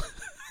illegal.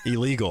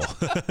 Illegal.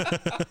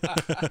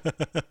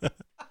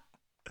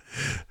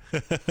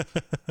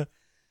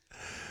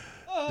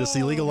 Just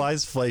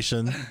illegalize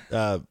inflation,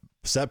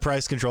 set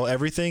price control.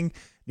 Everything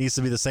needs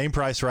to be the same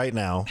price right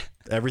now.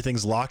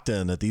 Everything's locked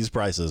in at these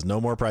prices. No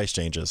more price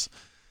changes.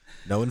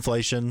 No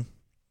inflation.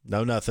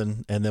 No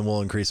nothing. And then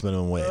we'll increase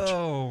minimum wage.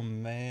 Oh,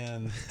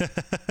 man.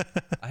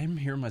 I'm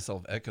hearing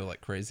myself echo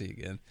like crazy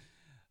again.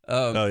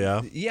 Oh,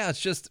 yeah? Yeah,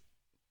 it's just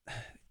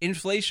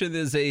inflation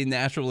is a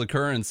natural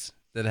occurrence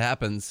that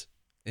happens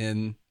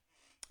in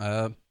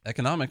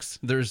economics.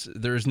 There's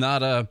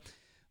not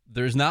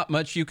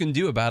much you can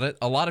do about it.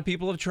 A lot of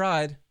people have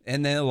tried,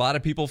 and then a lot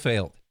of people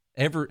failed.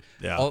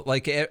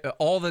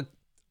 All the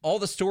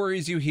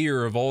stories you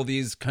hear of all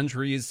these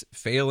countries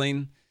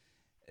failing,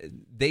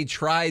 they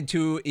tried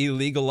to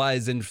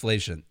illegalize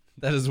inflation.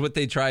 That is what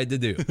they tried to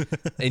do,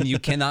 and you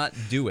cannot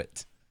do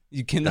it.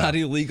 You cannot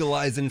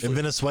illegalize inflation. In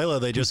Venezuela,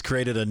 they just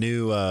created a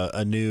new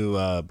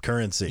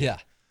currency. Yeah,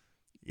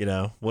 you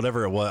know,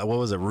 whatever it was. What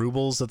was it,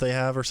 rubles that they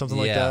have or something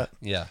like that?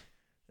 Yeah,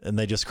 and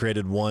they just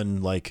created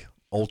one like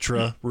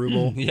ultra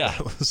ruble. Yeah,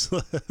 it's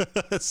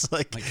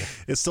like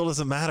it still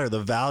doesn't matter.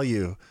 The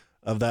value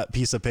of that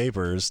piece of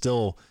paper is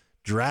still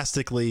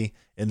drastically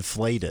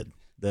inflated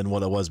than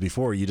what it was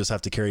before. You just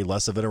have to carry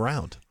less of it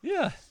around.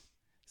 Yeah.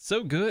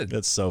 So good.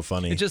 It's so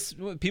funny. It just,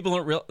 people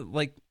don't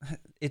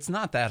it's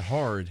not that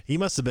hard. He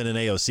must have been in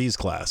AOC's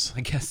class.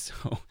 I guess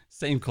so.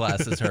 Same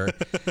class as her.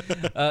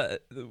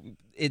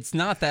 It's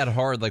not that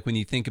hard. Like when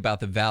you think about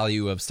the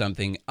value of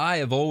something, I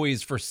have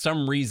always, for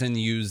some reason,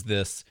 used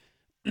this,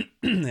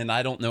 and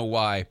I don't know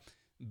why,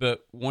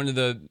 but one of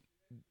the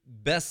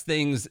best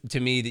things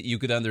to me that you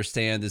could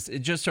understand is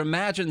just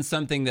imagine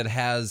something that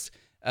has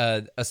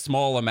a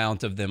small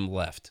amount of them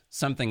left,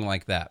 something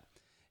like that.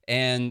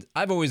 And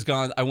I've always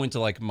I went to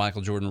like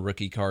Michael Jordan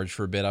rookie cards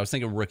for a bit. I was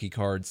thinking rookie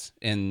cards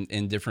in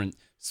different,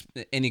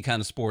 any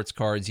kind of sports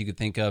cards you could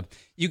think of.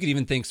 You could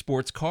even think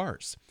sports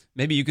cars.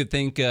 Maybe you could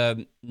think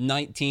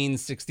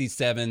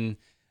 1967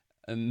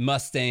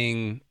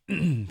 Mustang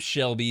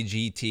Shelby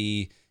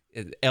GT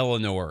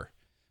Eleanor,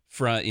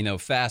 front,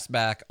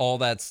 fastback, all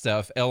that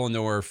stuff.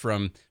 Eleanor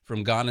from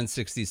Gone in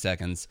 60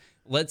 Seconds.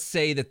 Let's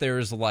say that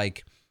there's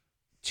like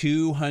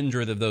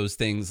 200 of those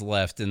things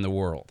left in the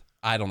world.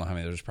 I don't know how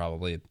many. There's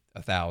probably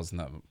 1,000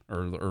 of them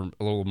or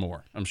a little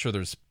more. I'm sure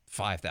there's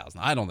 5,000.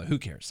 I don't know. Who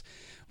cares?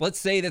 Let's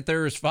say that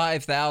there's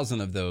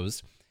 5,000 of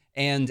those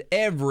and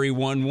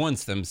everyone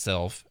wants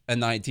themselves a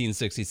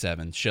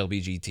 1967 Shelby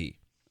GT.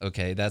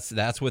 Okay, that's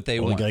what they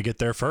want. You got to get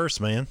there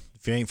first, man.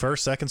 If you ain't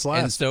first, second's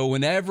last. And so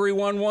when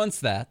everyone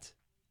wants that,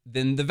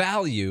 then the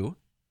value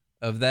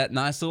of that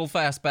nice little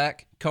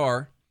fastback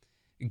car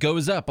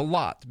goes up a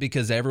lot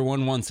because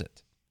everyone wants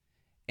it.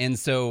 And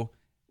so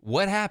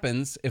what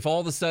happens if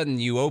all of a sudden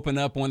you open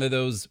up one of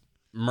those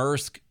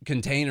Maersk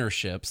container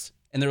ships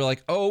and they're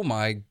like, oh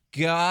my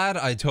God,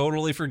 I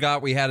totally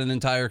forgot we had an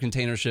entire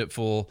container ship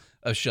full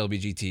of Shelby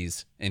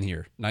GTs in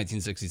here,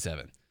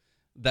 1967.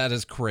 That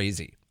is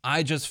crazy.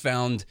 I just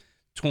found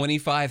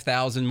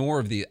 25,000 more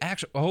of these.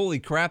 Actually, holy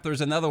crap, there's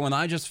another one.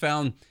 I just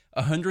found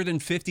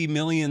 150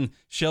 million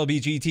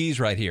Shelby GTs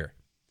right here.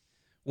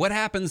 What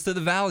happens to the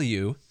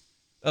value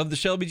of the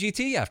Shelby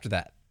GT after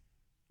that?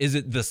 Is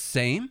it the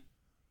same?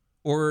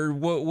 Or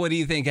what do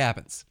you think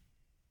happens?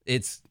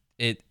 It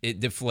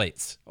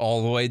deflates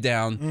all the way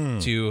down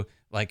to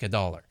like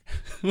 $1.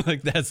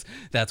 Like that's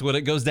what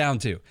it goes down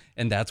to.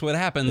 And that's what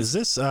happens. Is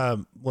this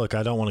look,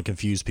 I don't want to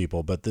confuse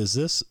people, but is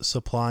this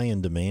supply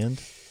and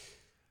demand?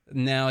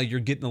 Now you're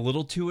getting a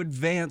little too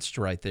advanced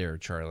right there,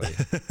 Charlie.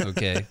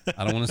 Okay.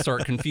 I don't want to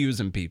start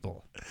confusing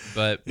people,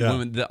 but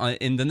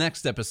in the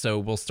next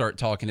episode, we'll start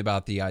talking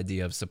about the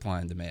idea of supply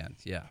and demand.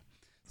 Yeah.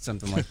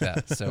 Something like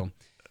that. So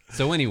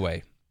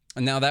anyway,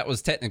 now that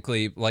was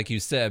technically, like you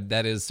said,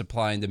 that is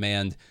supply and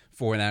demand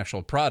for an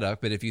actual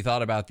product. But if you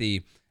thought about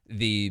the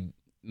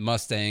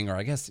Mustang, or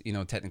I guess,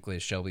 technically a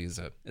Shelby is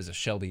a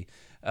Shelby.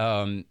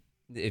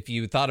 If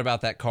you thought about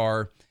that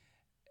car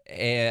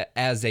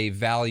as a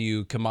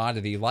value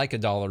commodity like a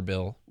dollar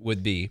bill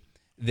would be,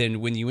 then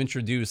when you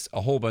introduce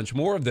a whole bunch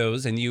more of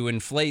those and you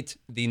inflate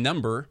the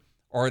number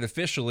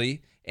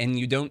artificially and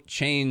you don't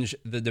change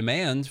the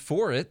demand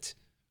for it,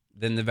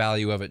 then the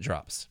value of it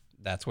drops.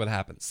 That's what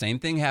happens. Same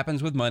thing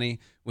happens with money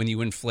when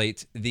you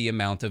inflate the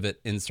amount of it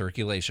in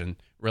circulation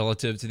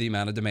relative to the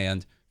amount of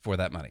demand for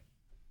that money.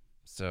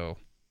 So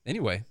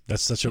anyway,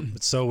 it's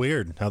so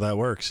weird how that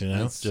works,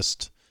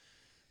 just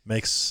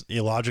makes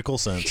illogical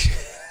sense.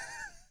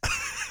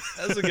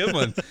 That's a good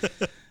one.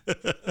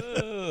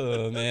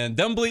 Oh man,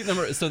 dumb bleep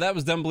number. So that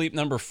was dumb bleep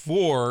number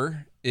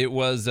 4. It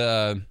was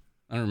I don't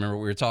remember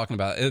what we were talking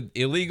about.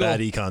 Illegal bad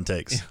econ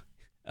takes.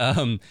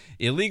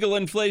 Illegal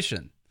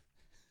inflation.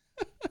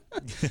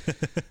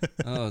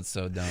 Oh, it's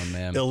so dumb,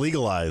 man.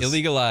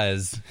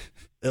 Illegalize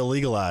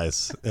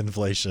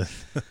inflation.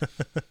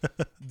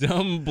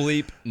 Dumb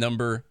bleep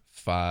number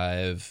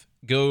 5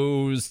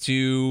 goes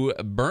to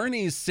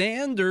Bernie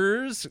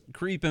Sanders,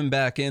 creeping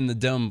back in the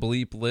dumb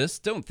bleep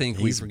list. Don't think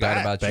we forgot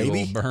about you,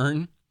 old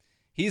Bern.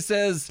 He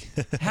says,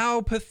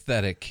 how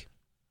pathetic.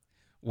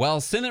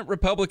 While Senate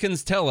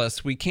Republicans tell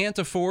us we can't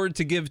afford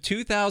to give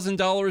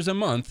 $2,000 a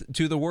month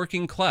to the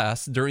working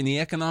class during the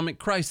economic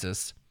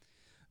crisis,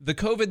 the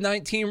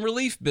COVID-19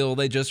 relief bill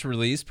they just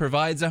released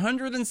provides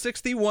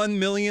 $161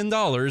 million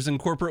in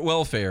corporate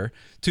welfare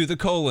to the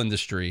coal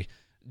industry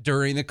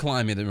during the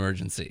climate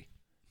emergency.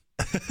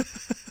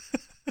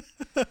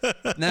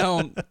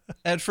 Now,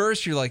 at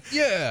first you're like,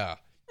 yeah,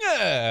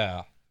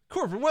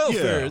 corporate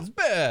welfare is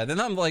bad.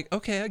 And I'm like,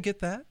 okay, I get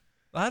that.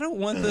 I don't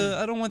want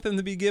them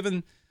to be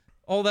giving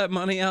all that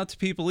money out to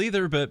people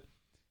either, but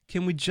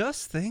can we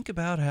just think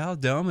about how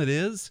dumb it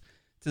is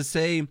to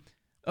say,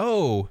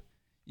 oh,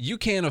 you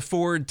can't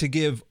afford to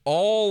give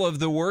all of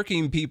the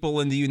working people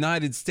in the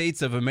United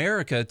States of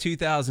America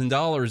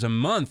 $2,000 a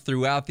month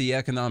throughout the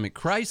economic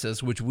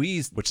crisis, which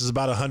is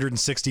about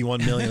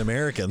 161 million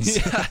Americans.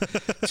 Yeah,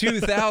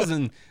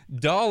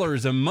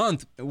 $2,000 a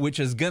month, which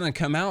is going to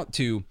come out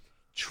to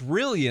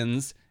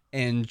trillions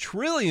and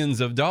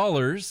trillions of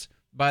dollars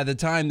by the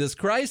time this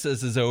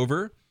crisis is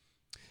over.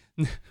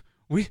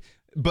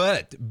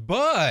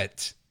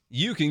 But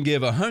you can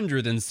give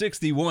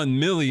 $161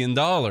 million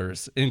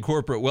in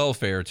corporate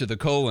welfare to the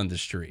coal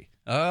industry.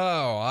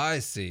 Oh, I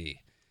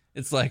see.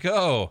 It's like,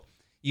 oh,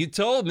 you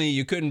told me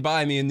you couldn't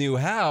buy me a new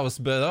house,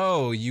 but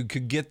oh, you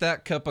could get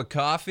that cup of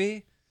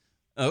coffee?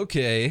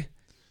 Okay,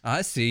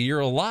 I see. You're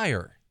a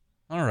liar.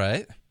 All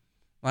right.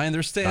 I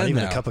understand now. Not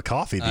even a cup of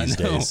coffee these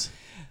days.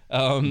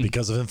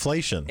 Because of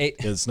inflation.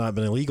 It's not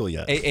been illegal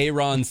yet.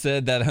 Aaron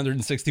said that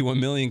 $161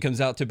 million comes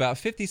out to about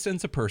 50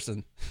 cents a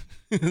person.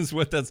 Is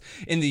what that's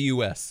in the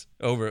U.S.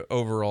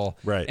 overall.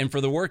 Right. And for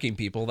the working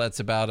people, that's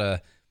about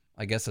a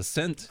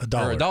cent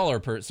or a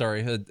dollar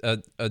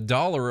a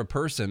dollar a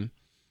person,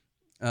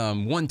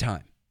 one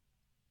time,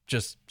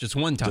 just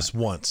one time, just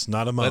once,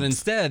 not a month. But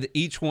instead,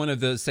 each one of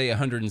those, say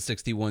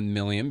 161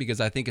 million, because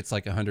I think it's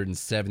like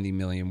 170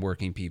 million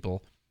working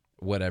people,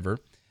 whatever,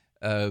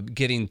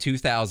 getting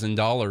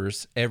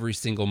 $2,000 every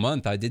single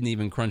month. I didn't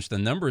even crunch the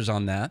numbers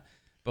on that,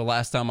 but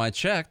last time I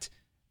checked,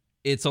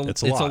 it's a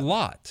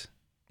lot.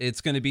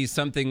 It's going to be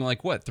something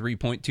like what,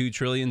 $3.2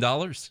 trillion?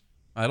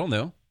 I don't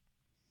know.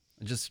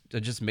 I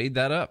just made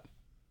that up.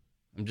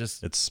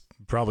 It's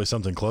probably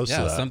something close to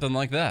that. Yeah, something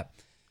like that.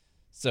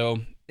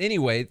 So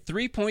anyway,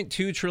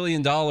 $3.2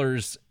 trillion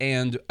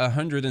and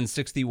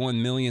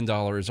 $161 million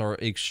are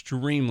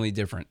extremely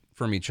different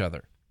from each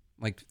other.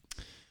 Like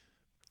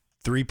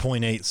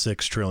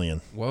 3.86 trillion.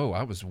 Whoa,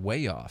 I was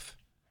way off.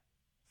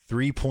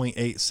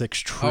 3.86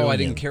 trillion. Oh, I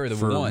didn't carry the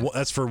one.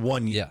 That's for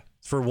one. Yeah.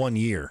 For 1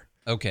 year.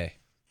 Okay.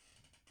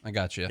 I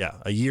got you. Yeah,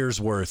 a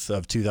year's worth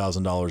of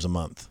 $2,000 a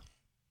month.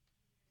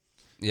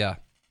 Yeah,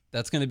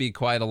 that's going to be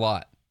quite a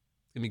lot.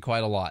 It's going to be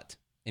quite a lot.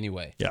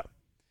 Anyway. Yeah.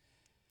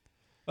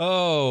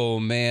 Oh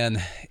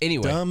man.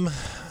 Anyway, Dumb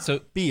so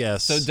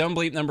BS. So dumb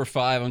bleep number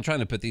 5. I'm trying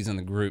to put these in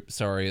the group.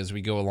 Sorry, as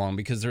we go along,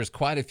 because there's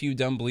quite a few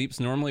dumb bleeps.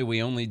 Normally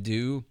we only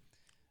do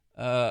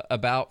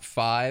about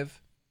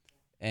 5,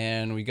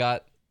 and we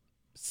got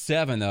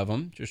 7 of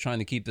them. Just trying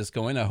to keep this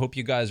going. I hope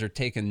you guys are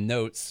taking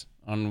notes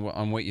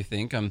on what you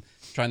think. I'm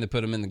trying to put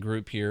them in the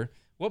group here.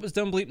 What was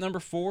dumb bleep number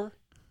 4?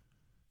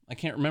 I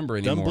can't remember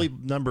anymore. Dumb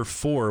bleep number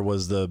 4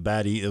 was the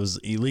baddie. It was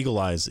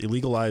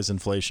illegalize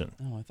inflation.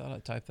 Oh, I thought I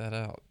typed that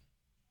out.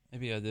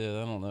 Maybe I did.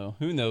 I don't know.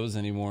 Who knows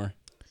anymore?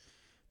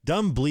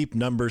 Dumb bleep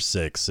number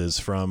 6 is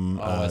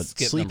from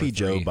Sleepy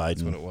Joe Biden.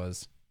 That's what it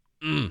was.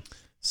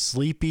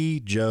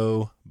 Sleepy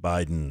Joe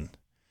Biden.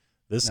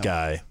 This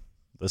guy.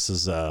 This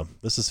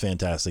is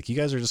fantastic. You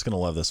guys are just gonna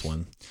love this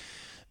one.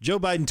 Joe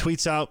Biden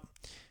tweets out,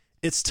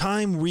 It's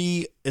time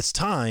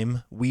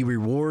we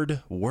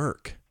reward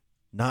work,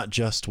 not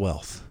just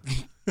wealth."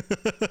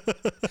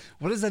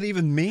 What does that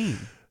even mean?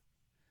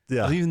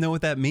 Yeah. I don't even know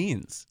what that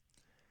means.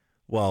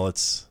 Well,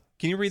 it's.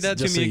 Can you read that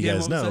to just me so again? you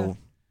guys What was know.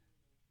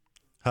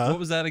 that? What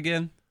was that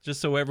again?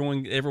 Just so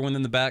everyone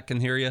in the back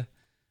can hear you.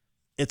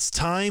 It's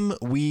time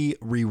we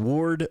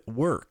reward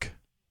work,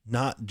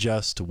 not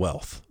just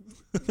wealth.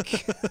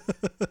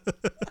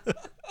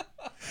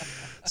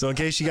 So in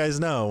case you guys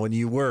know, when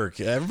you work,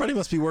 everybody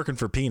must be working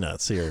for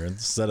peanuts here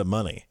instead of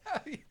money.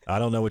 I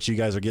don't know what you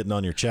guys are getting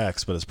on your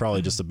checks, but it's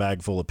probably just a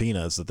bag full of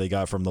peanuts that they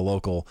got from the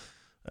local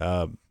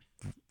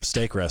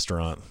steak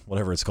restaurant,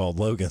 whatever it's called,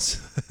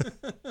 Logan's.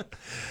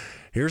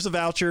 Here's a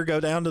voucher. Go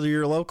down to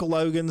your local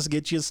Logan's,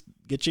 get you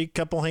a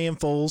couple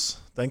handfuls.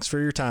 Thanks for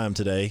your time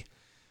today.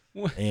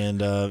 And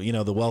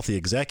the wealthy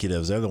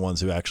executives, they're the ones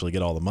who actually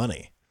get all the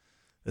money.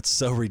 It's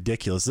so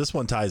ridiculous. This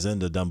one ties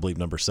into dumb bleep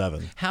number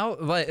 7. How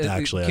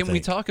actually can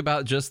we talk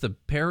about just the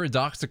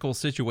paradoxical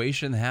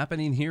situation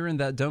happening here in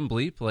that dumb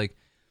bleep? Like,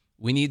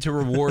 we need to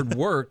reward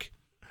work,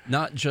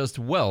 not just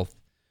wealth.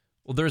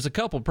 Well, there's a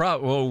couple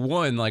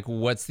one, like,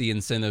 what's the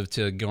incentive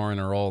to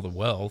garner all the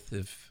wealth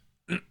if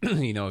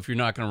if you're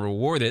not going to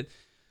reward it?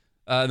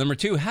 Number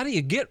 2, how do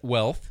you get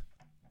wealth?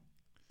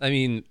 I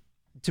mean,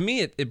 to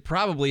me, it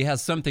probably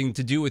has something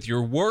to do with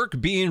your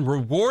work being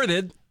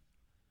rewarded.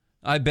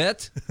 I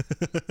bet.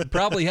 It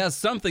probably has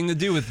something to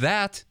do with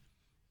that.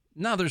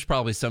 Now, there's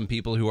probably some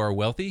people who are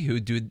wealthy who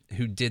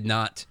did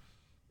not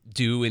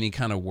do any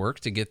kind of work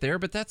to get there,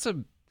 but that's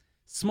a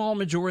small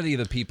majority of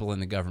the people in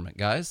the government,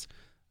 guys.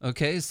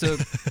 Okay, so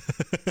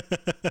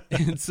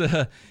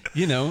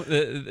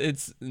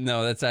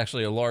that's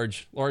actually a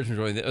large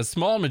majority. A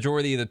small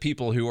majority of the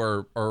people who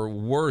are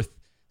worth,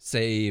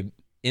 say,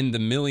 in the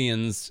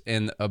millions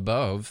and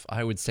above,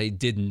 I would say,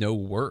 did no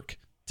work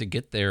to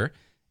get there.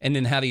 And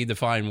then how do you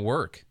define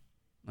work?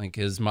 Like,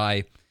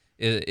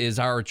 is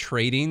our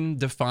trading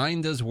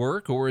defined as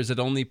work, or is it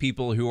only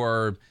people who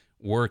are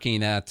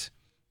working at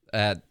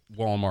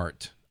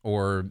Walmart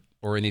or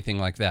anything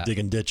like that?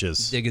 Digging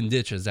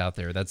ditches out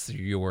there. That's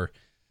your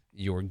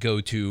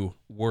go-to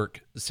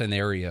work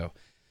scenario.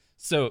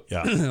 So,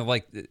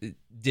 like,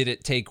 did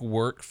it take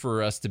work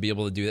for us to be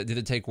able to do that? Did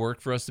it take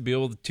work for us to be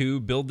able to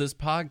build this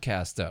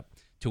podcast up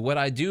to what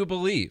I do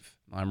believe?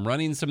 I'm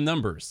running some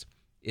numbers.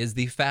 Is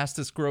the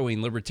fastest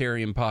growing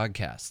libertarian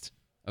podcast.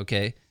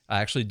 Okay?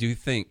 I actually do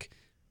think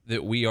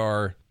that we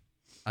are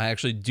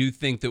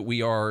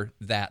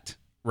that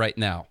right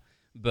now.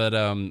 But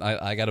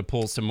I got to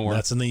pull some more.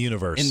 That's in the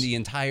universe. In the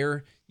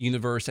entire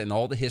universe and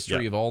all the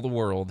history of all the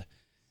world.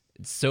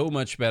 It's so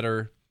much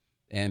better.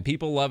 And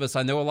people love us.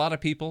 I know a lot of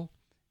people,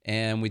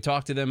 and we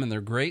talk to them, and they're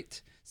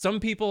great.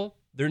 Some people,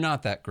 they're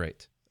not that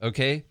great.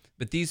 Okay?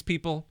 But these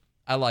people,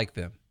 I like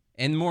them.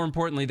 And more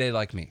importantly, they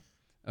like me.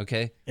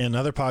 Okay. And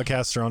other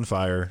podcasts are on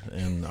fire,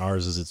 and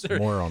ours is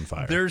more on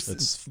fire.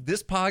 This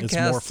podcast. It's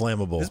more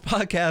flammable. This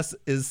podcast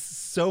is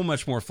so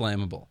much more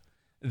flammable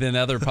than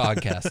other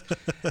podcasts.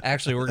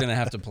 Actually, we're gonna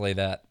have to play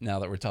that now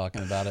that we're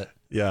talking about it.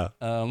 Yeah.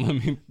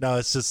 No,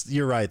 it's just,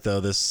 you're right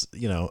though. This,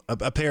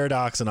 a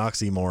paradox, an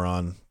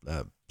oxymoron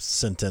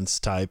sentence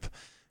type.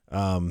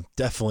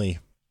 Definitely.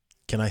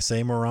 Can I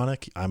say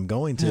moronic? I'm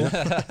going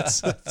to.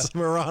 It's a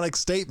moronic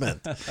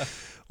statement,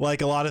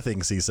 like a lot of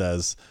things he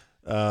says.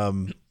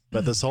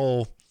 But this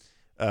whole,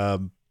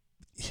 the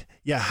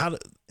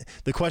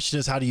question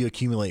is, how do you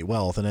accumulate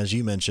wealth? And as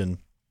you mentioned,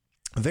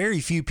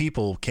 very few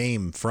people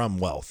came from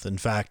wealth. In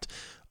fact,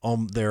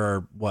 there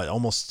are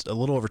almost a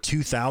little over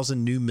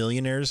 2,000 new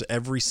millionaires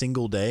every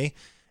single day.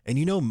 And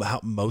you know how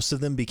most of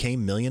them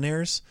became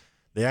millionaires?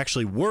 They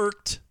actually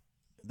worked,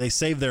 they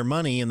saved their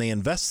money, and they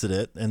invested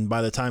it. And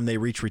by the time they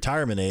reach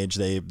retirement age,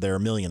 they're a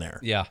millionaire.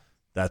 Yeah.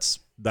 That's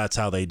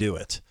how they do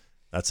it.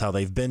 That's how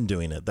they've been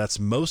doing it. That's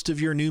most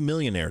of your new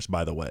millionaires,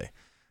 by the way.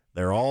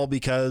 They're all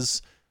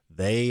because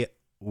they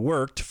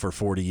worked for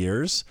 40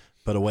 years,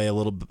 put away a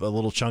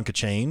little chunk of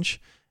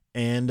change,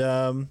 and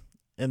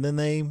then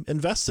they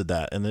invested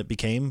that, and it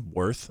became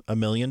worth $1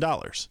 million.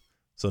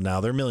 So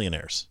now they're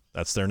millionaires.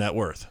 That's their net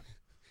worth.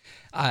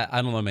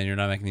 I don't know, man. You're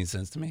not making any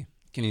sense to me.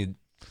 Can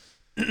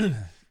you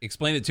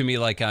explain it to me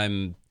like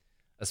I'm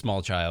a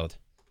small child?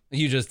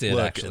 You just did,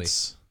 actually.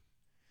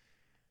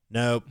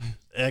 Nope.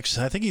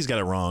 Actually, I think he's got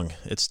it wrong.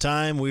 It's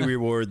time we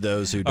reward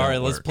those who don't All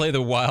right, let's work. play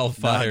the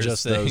wildfires. Not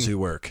just thing. those who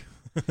work.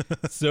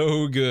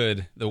 So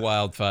good, the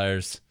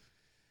wildfires.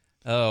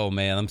 Oh,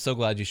 man, I'm so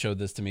glad you showed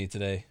this to me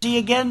today. See,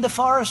 again, the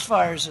forest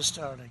fires are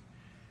starting.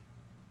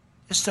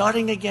 They're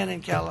starting again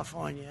in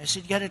California. I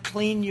said, you got to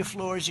clean your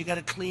floors. You got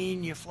to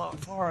clean your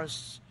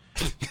forests.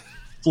 They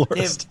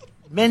Florist.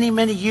 have many,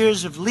 many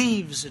years of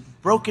leaves and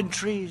broken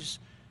trees.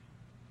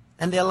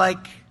 And they're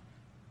like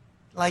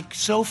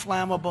so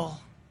flammable.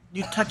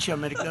 You touch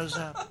them and it goes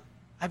up.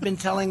 I've been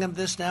telling them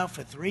this now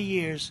for 3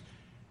 years,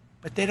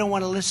 but they don't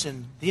want to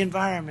listen. The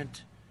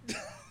environment.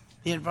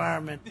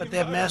 But they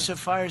have massive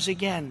fires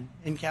again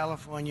in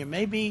California.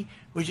 Maybe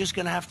we're just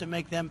going to have to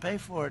make them pay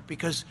for it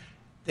because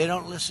they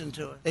don't listen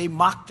to it. They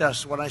mocked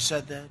us when I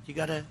said that. You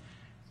got to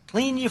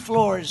clean your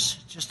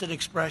floors, just an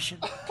expression.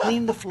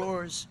 Clean the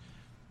floors.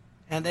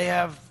 And they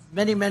have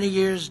many, many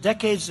years,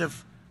 decades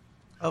of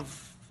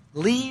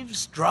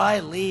leaves,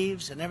 dry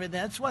leaves and everything.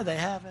 That's why they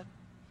have it.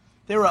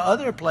 There are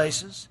other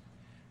places,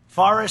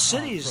 forest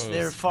cities.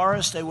 They're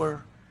forests. They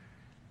were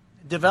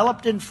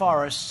developed in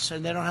forests,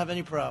 and they don't have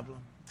any problem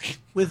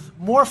with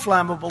more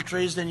flammable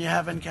trees than you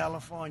have in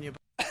California.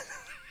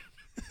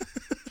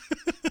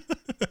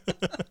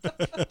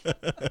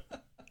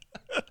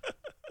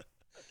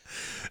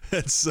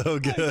 It's so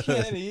good. I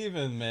can't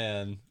even,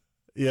 man.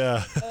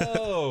 Yeah.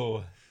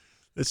 Oh.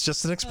 It's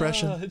just an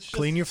expression. it's just-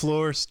 Clean your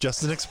floors.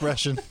 Just an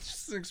expression.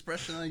 Just an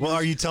expression. Well,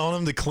 are you telling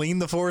them to clean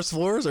the forest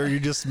floors, or are you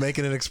just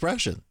making an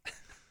expression?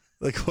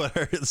 Like,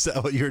 is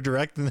that what you're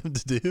directing them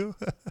to do?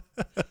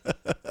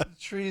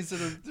 trees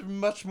that are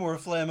much more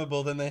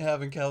flammable than they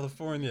have in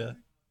California?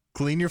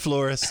 Clean your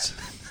florist.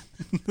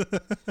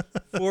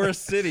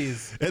 Forest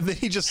cities. And then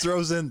he just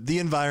throws in the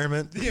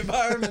environment. The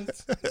environment.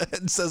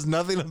 And says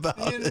nothing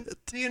about it.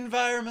 The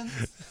environment.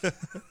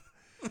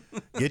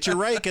 Get your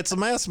rake. It's a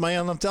mess,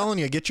 man. I'm telling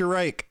you, get your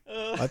rake.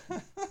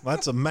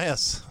 That's a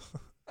mess.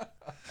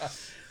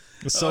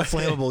 It's so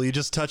flammable. You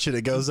just touch it,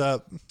 it goes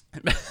up.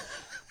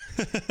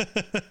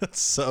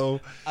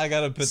 So I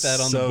gotta put that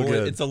on so the board.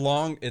 good. It's a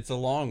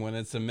long one.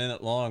 It's a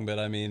minute long, but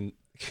I mean,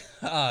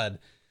 God,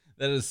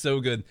 that is so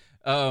good.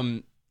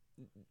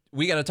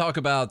 We got to talk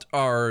about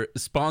our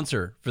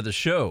sponsor for the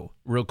show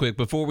real quick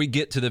before we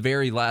get to the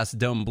very last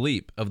dumb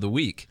bleep of the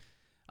week.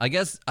 I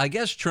guess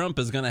Trump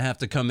is going to have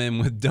to come in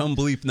with dumb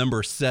bleep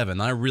number 7.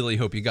 I really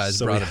hope you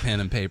guys brought a pen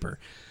and paper.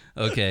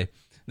 Okay,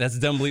 that's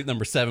dumb bleep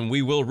number 7.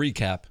 We will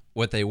recap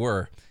what they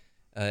were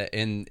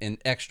in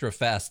extra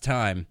fast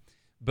time.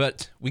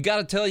 But we got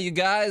to tell you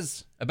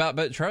guys about.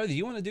 But Charlie, do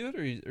you want to do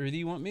it, or do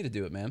you want me to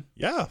do it, man?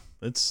 yeah,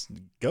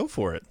 go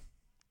for it.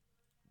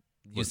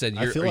 You said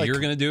I feel you're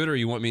like- going to do it, or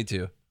you want me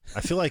to?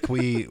 I feel like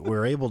we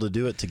were able to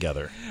do it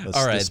together.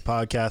 All right. This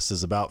podcast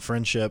is about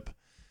friendship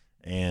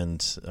and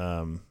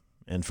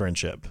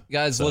friendship.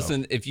 Guys, So-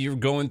 listen, if you're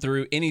going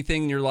through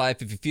anything in your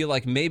life, if you feel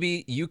like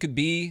maybe you could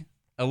be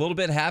a little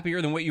bit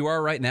happier than what you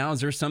are right now,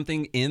 is there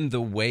something in the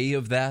way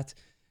of that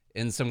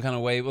in some kind of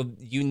way? Well,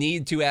 you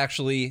need to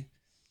actually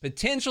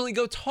potentially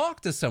go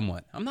talk to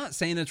someone. I'm not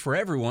saying it's for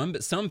everyone,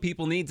 but some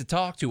people need to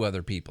talk to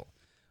other people.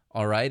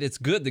 All right, it's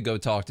good to go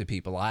talk to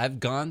people. I've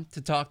gone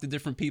to talk to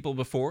different people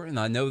before, and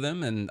I know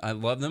them, and I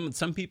love them. And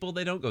some people,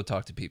 they don't go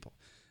talk to people.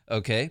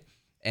 Okay,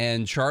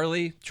 and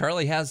Charlie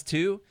has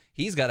too.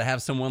 He's got to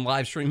have someone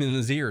live streaming in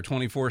his ear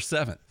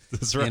 24/7.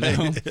 That's right. You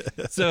know?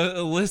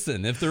 So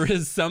listen, if there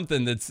is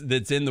something that's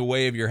in the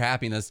way of your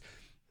happiness,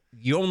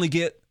 you only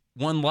get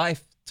one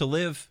life to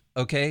live.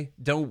 Okay,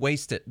 don't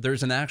waste it.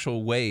 There's an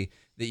actual way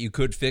that you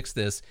could fix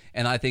this,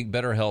 and I think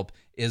BetterHelp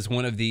is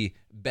one of the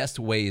best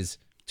ways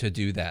to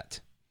do that.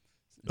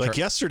 Like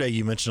yesterday,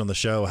 you mentioned on the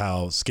show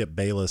how Skip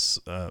Bayless,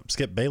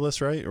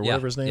 right? Or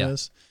whatever his name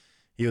is.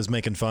 He was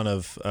making fun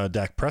of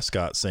Dak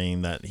Prescott,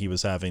 saying that he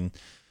was having,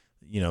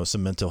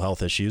 some mental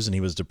health issues and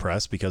he was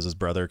depressed because his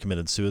brother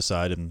committed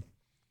suicide. And,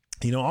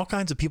 all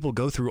kinds of people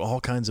go through all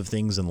kinds of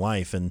things in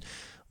life, and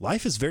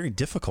life is very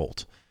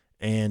difficult.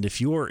 And if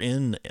you're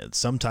in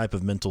some type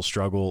of mental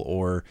struggle,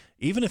 or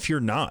even if you're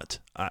not,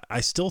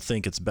 I still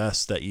think it's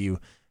best that you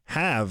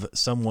have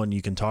someone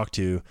you can talk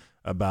to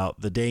about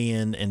the day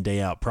in and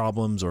day out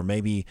problems, or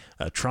maybe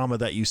a trauma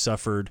that you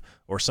suffered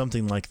or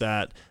something like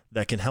that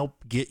can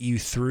help get you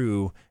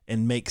through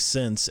and make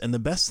sense. And the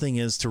best thing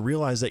is to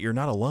realize that you're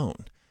not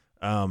alone.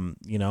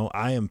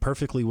 I am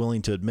perfectly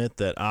willing to admit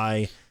that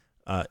I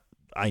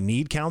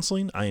need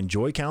counseling. I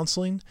enjoy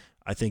counseling.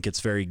 I think it's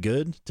very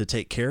good to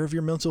take care of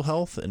your mental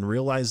health and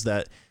realize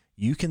that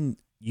you can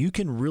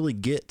really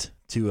get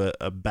to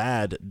a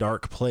bad,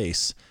 dark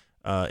place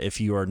if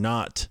you are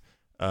not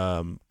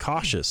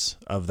cautious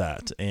of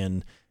that.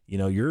 And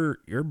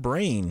your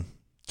brain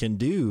can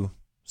do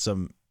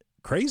some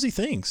crazy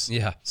things.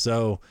 Yeah.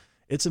 So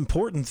it's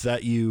important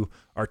that you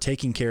are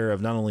taking care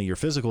of not only your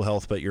physical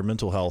health but your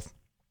mental health.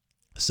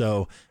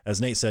 So as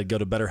Nate said, go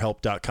to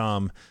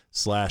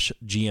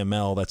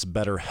betterhelp.com/GML. That's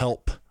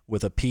BetterHelp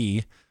with a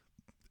P,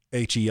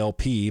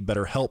 HELP,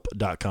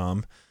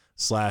 betterhelp.com/GML.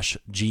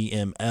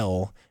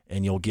 BetterHelp.com/GML,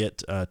 and you'll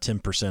get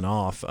 10%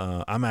 off.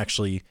 I'm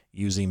actually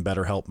using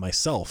BetterHelp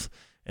myself.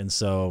 And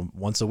so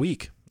once a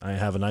week, I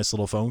have a nice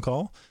little phone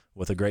call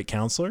with a great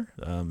counselor,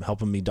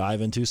 helping me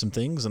dive into some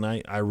things. And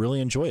I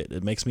really enjoy it.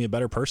 It makes me a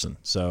better person.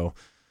 So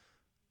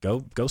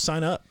go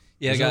sign up.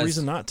 Yeah, There's guys, no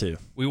reason not to.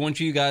 We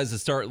want you guys to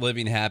start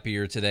living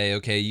happier today.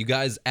 Okay. You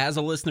guys, as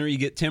a listener, you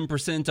get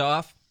 10%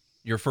 off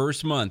your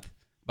first month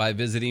by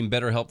visiting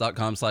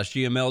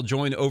BetterHelp.com/GML.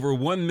 Join over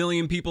 1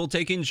 million people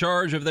taking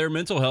charge of their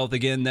mental health.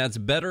 Again, that's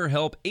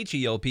BetterHelp,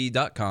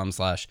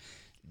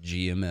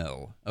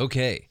 HELP.com/GML.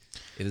 Okay.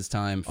 It is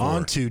time for...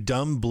 On to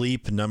dumb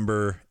bleep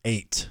number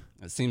 8.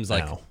 It seems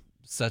like now.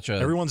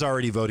 Everyone's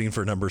already voting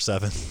for number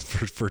 7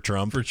 for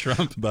Trump. For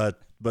Trump. But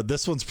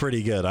this one's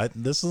pretty good.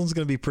 This one's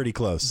going to be pretty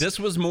close. This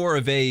was more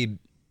of a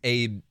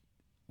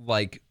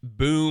like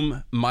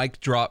boom mic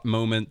drop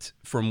moment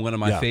from one of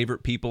my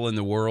favorite people in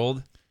the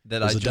world.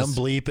 That a dumb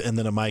bleep and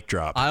then a mic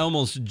drop. I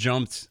almost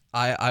jumped.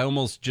 I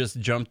almost just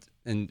jumped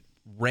and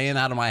ran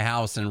out of my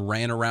house and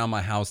ran around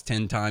my house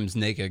 10 times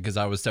naked because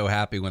I was so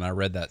happy when I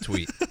read that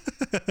tweet.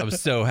 I was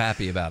so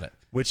happy about it.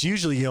 Which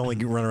usually you only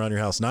run around your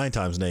house 9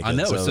 times naked. I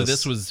know. So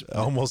this was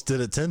almost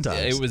did it 10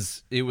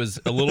 times. It was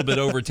a little bit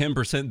over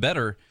 10%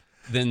 better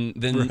than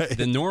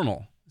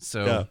normal.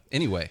 So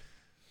anyway.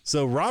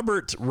 So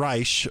Robert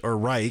Reich, or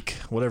Reich,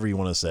 whatever you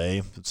want to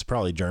say, it's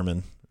probably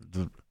German.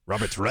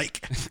 Robert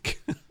Reich.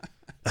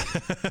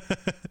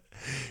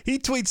 He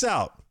tweets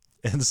out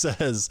and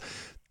says,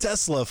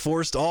 Tesla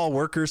forced all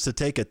workers to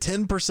take a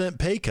 10%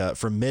 pay cut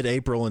from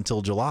mid-April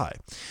until July.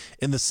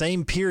 In the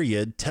same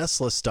period,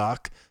 Tesla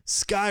stock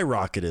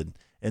skyrocketed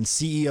and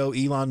CEO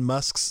Elon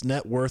Musk's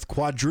net worth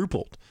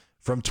quadrupled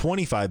from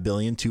 $25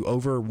 billion to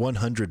over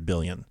 $100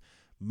 billion.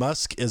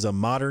 Musk is a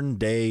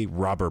modern-day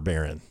robber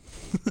baron.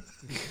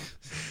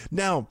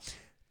 Now,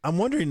 I'm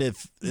wondering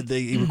if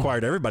they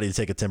required everybody to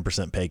take a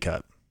 10% pay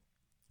cut.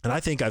 And I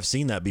think I've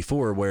seen that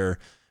before where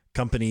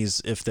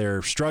companies, if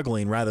they're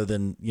struggling, rather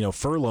than,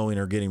 furloughing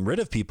or getting rid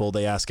of people,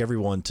 they ask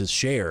everyone to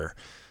share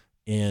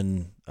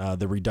in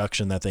the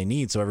reduction that they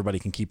need so everybody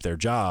can keep their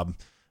job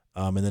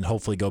and then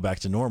hopefully go back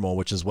to normal,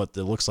 which is what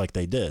it looks like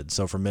they did.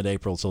 So from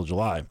mid-April till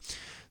July.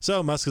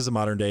 So Musk is a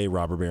modern day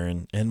robber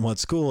baron. And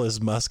what's cool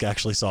is Musk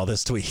actually saw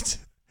this tweet.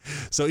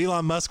 So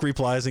Elon Musk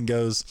replies and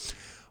goes,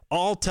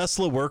 all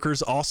Tesla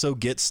workers also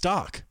get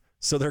stock,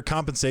 so their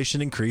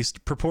compensation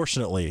increased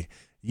proportionately.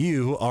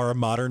 You are a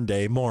modern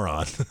day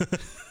moron.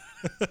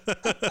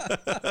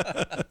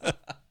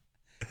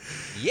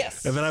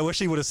 Yes. And then I wish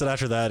he would have said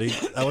after that,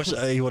 I wish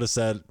he would have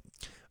said,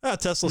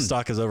 Tesla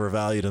stock is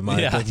overvalued in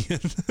my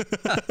opinion.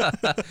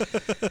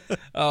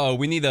 Oh,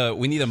 we need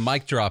a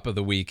mic drop of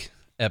the week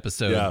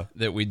episode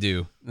that we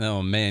do.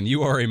 Oh man,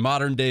 you are a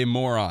modern day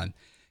moron.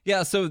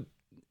 Yeah, so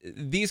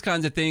these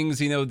kinds of things,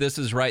 this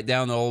is right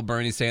down the old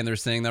Bernie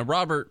Sanders thing. Now,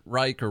 Robert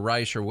Reich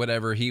or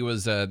whatever, he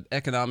was an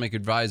economic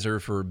advisor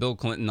for Bill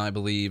Clinton, I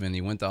believe, and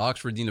he went to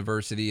Oxford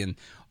University and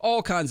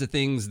all kinds of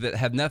things that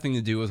have nothing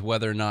to do with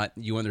whether or not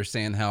you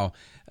understand how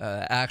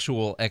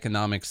actual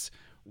economics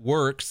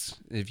works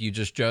if you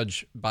just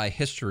judge by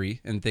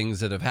history and things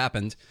that have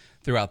happened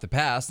throughout the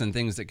past and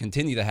things that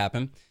continue to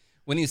happen.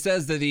 When he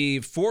says that he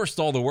forced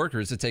all the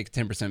workers to take a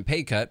 10%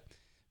 pay cut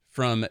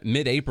from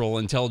mid-April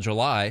until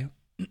July,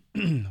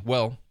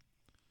 well,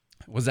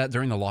 was that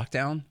during the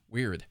lockdown?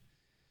 Weird.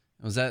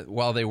 Was that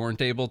while they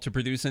weren't able to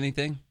produce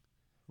anything?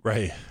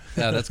 Right.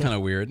 Yeah, that's kind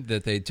of weird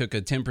that they took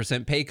a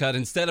 10% pay cut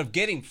instead of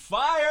getting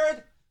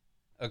fired.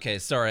 Okay,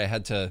 sorry, I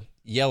had to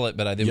yell it,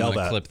 but I didn't want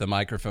to clip the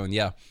microphone.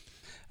 Yeah.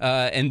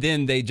 And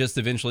then they just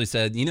eventually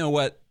said, you know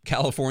what,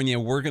 California,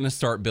 we're going to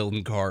start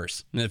building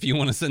cars. And if you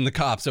want to send the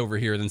cops over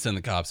here, then send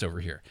the cops over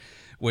here,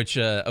 which,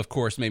 of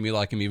course, made me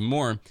like him even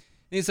more.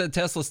 He said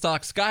Tesla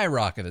stock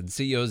skyrocketed.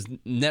 CEO's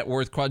net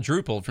worth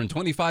quadrupled from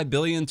 $25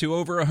 billion to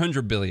over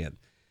 $100 billion.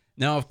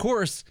 Now, of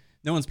course,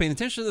 no one's paying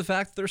attention to the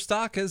fact that their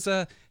stock has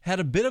had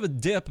a bit of a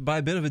dip. By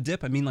a bit of a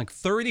dip, I mean like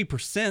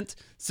 30%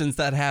 since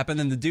that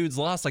happened, and the dude's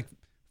lost like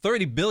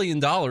 $30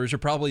 billion, or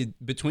probably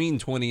between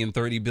 $20 and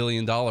 $30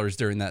 billion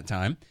during that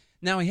time.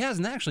 Now, he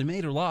hasn't actually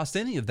made or lost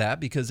any of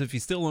that because if he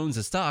still owns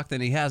the stock, then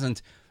he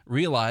hasn't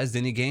realized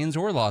any gains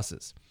or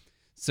losses.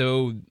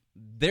 So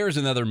there's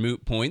another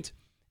moot point.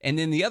 And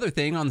then the other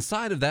thing on the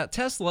side of that,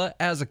 Tesla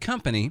as a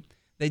company,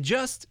 they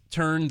just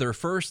turned their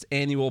first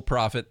annual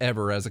profit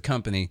ever as a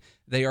company.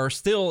 They are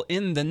still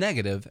in the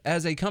negative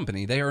as a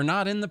company. They are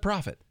not in the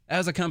profit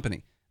as a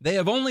company. They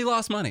have only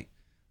lost money.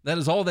 That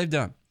is all they've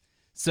done.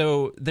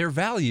 So their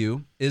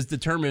value is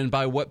determined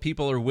by what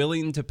people are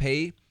willing to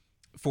pay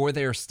for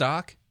their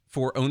stock,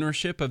 for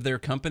ownership of their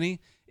company.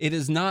 It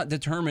is not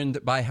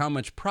determined by how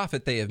much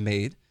profit they have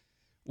made,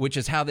 which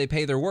is how they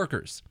pay their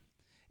workers.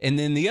 And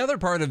then the other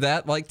part of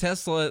that, like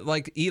Tesla,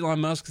 like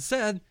Elon Musk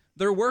said,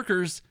 their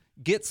workers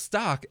get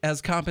stock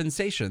as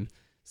compensation.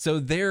 So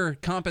their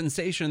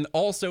compensation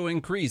also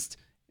increased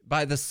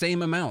by the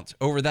same amount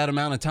over that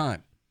amount of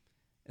time.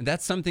 And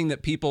that's something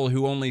that people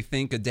who only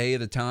think a day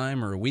at a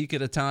time or a week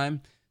at a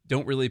time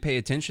don't really pay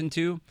attention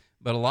to.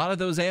 But a lot of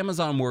those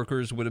Amazon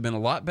workers would have been a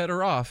lot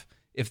better off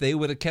if they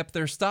would have kept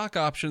their stock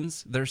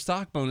options, their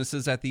stock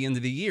bonuses at the end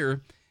of the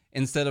year,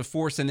 instead of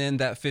forcing in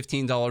that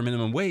 $15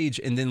 minimum wage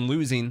and then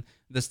losing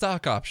the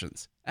stock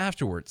options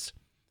afterwards.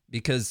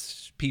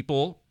 Because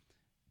people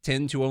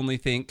tend to only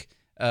think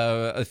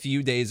a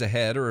few days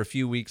ahead or a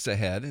few weeks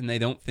ahead, and they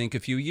don't think a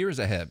few years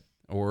ahead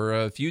or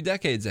a few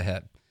decades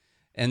ahead.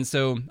 And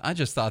so I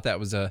just thought that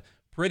was a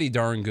pretty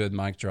darn good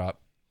mic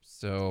drop.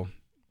 So,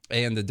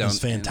 and the dumb, It's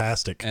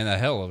fantastic. and a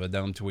hell of a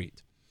dumb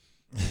tweet.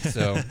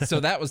 So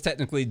that was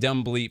technically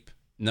dumb bleep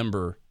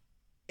number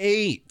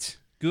 8.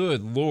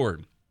 Good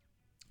Lord.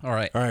 All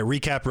right. All right,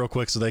 recap real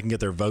quick so they can get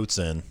their votes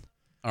in.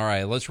 All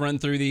right, let's run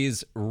through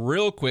these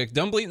real quick.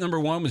 Dumb bleep number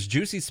 1 was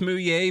Juicy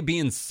Smouye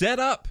being set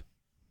up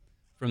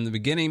from the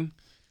beginning.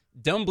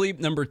 Dumb bleep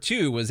number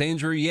 2 was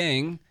Andrew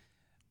Yang.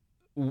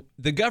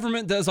 The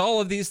government does all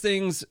of these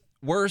things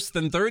worse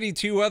than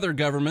 32 other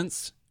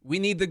governments. We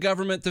need the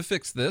government to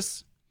fix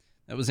this.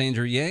 That was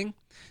Andrew Yang.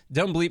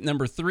 Dumb bleep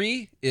number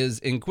 3 is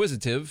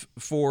inquisitive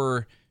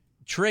for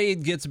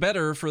trade gets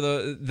better for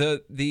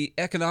the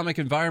economic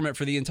environment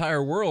for the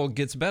entire world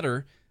gets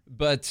better,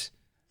 but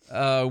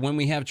when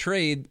we have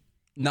trade,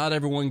 not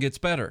everyone gets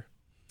better.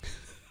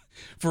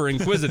 For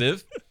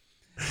inquisitive.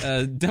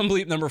 Dumb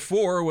bleep number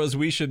 4 was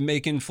we should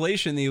make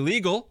inflation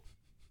illegal.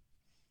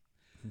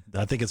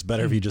 I think it's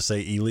better if you just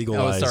say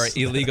illegalize. Oh, sorry,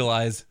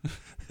 illegalize.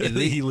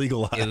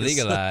 Illegalize.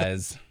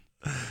 Illegalize.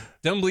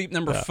 Dumb bleep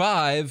number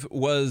 5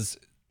 was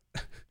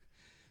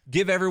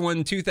give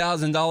everyone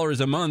 $2,000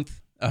 a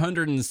month,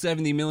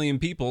 170 million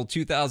people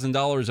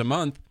 $2,000 a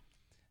month,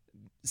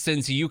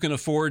 since you can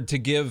afford to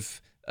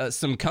give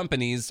some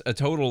companies a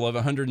total of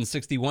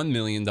 $161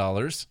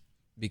 million,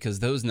 because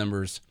those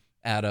numbers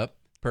add up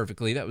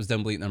perfectly. That was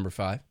dumb bleep number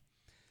 5.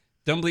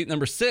 Dumb bleep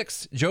number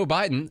 6, Joe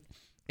Biden,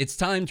 it's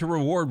time to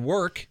reward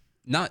work,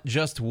 not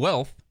just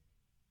wealth.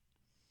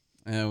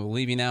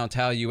 Leaving out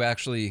how you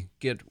actually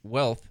get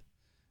wealth.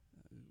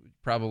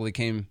 Probably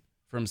came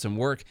from some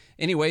work.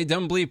 Anyway,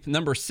 dumb bleep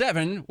number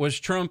 7 was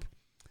Trump.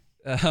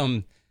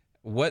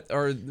 What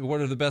are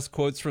the best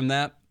quotes from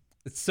that?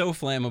 It's so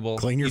flammable.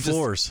 Clean your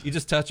floors. You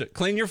just touch it.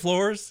 Clean your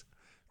floors.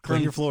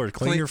 Clean your floor.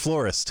 Clean your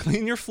florist.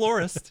 Clean your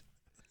florist.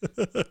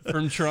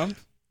 From Trump.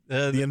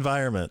 The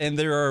environment. And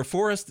there are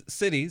forest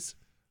cities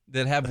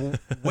that have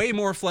way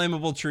more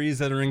flammable trees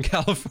that are in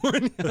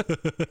California.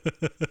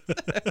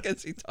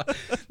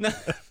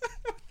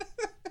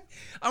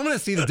 I want to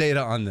see the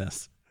data on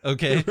this.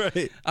 Okay.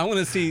 Right. I want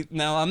to see.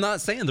 Now, I'm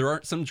not saying there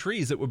aren't some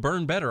trees that would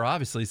burn better.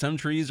 Obviously, some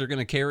trees are going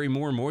to carry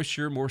more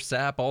moisture, more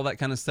sap, all that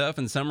kind of stuff,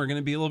 and some are going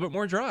to be a little bit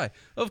more dry.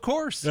 Of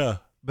course. Yeah.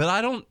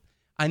 But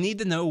I need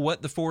to know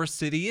what the forest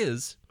city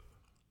is.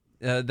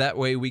 That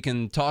way we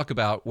can talk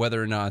about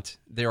whether or not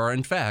there are,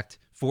 in fact,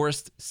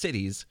 forest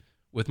cities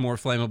with more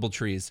flammable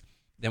trees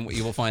than what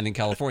you will find in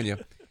California.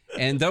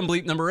 And dumb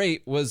bleep number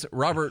 8 was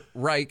Robert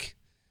Reich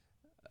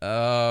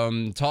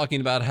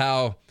talking about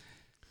how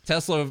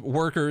Tesla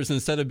workers,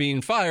 instead of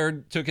being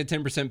fired, took a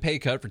 10% pay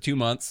cut for 2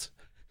 months.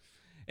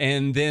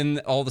 And then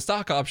all the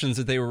stock options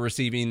that they were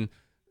receiving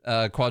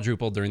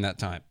quadrupled during that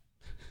time.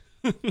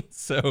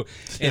 So,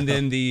 and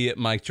then the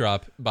mic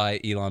drop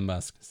by Elon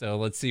Musk. So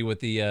let's see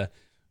what the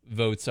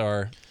votes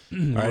are. All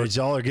right,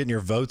 y'all are getting your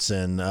votes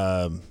in.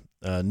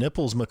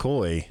 Nipples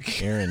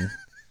McCoy, Aaron.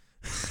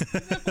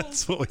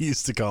 That's what we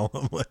used to call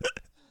him.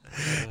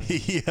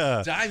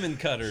 Diamond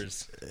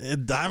cutters.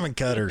 Diamond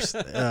cutters.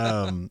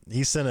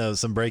 He sent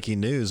some breaking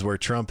news where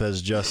Trump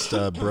has just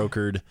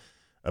brokered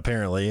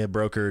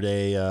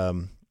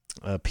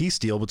a peace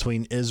deal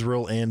between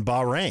Israel and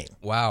Bahrain.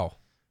 Wow.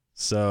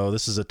 So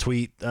this is a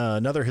tweet.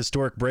 Another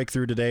historic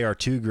breakthrough today. Our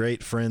two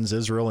great friends,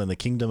 Israel and the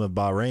Kingdom of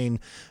Bahrain,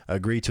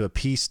 agreed to a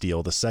peace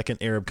deal, the second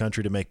Arab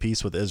country to make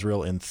peace with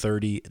Israel in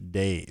 30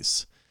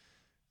 days.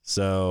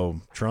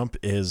 So Trump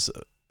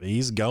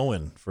he's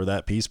going for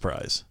that peace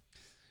prize.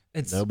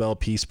 It's Nobel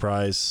Peace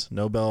Prize. He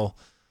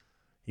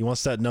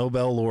wants that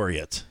Nobel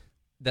laureate.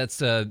 I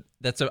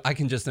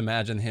can just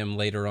imagine him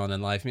later on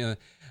in life. You know,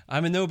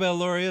 I'm a Nobel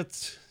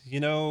laureate. You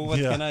know, what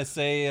can I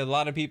say? A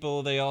lot of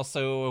people, they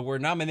also were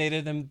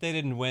nominated and they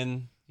didn't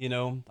win. You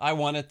know, I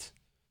won it.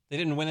 They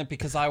didn't win it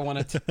because I won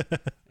it.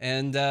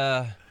 And,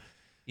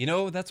 you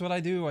know, that's what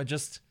I do.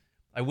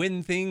 I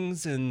win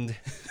things and,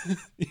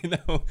 you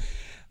know,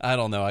 I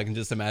don't know. I can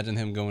just imagine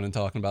him going and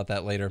talking about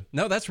that later.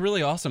 No, that's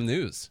really awesome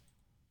news.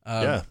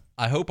 Yeah.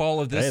 I hope all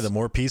of this. Hey, the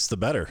more peace, the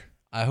better.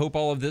 I hope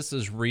all of this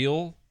is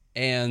real.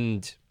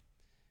 And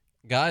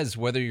guys,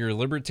 whether you're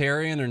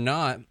libertarian or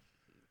not,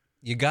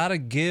 you gotta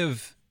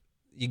give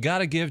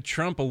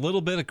Trump a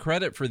little bit of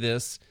credit for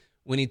this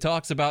when he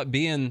talks about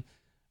being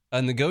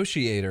a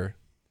negotiator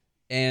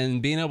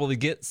and being able to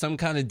get some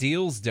kind of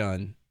deals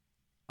done.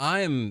 I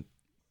am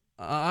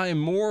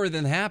more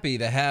than happy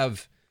to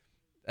have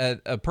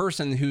a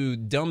person who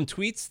dumb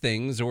tweets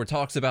things or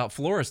talks about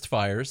florist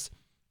fires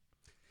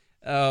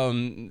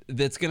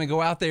that's going to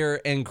go out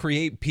there and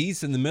create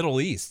peace in the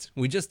Middle East.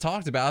 We just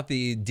talked about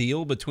the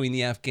deal between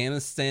the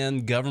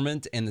Afghanistan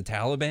government and the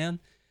Taliban.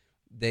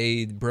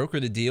 They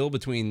brokered a deal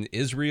between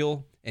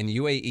Israel and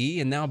UAE,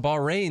 and now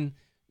Bahrain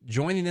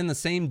joining in the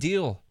same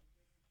deal.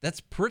 That's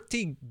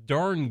pretty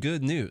darn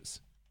good news.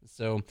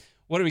 So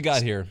what do we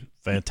got here?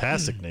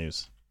 Fantastic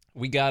news.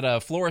 We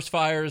got florist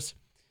fires.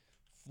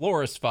 We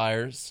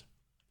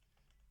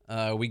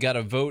got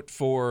a vote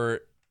for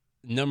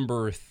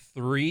number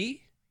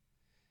 3,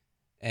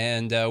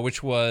 and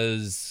which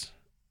was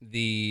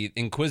the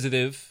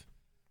inquisitive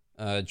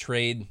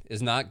trade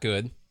is not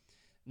good.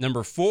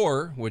 Number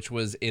 4, which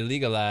was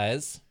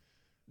illegalize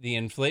the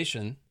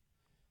inflation.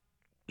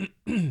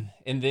 And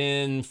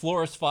then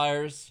florist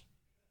fires.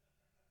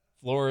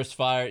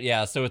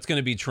 Yeah, so it's going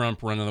to be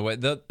Trump running away.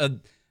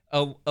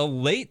 A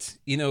late,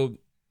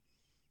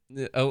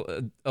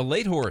 a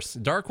late horse,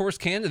 dark horse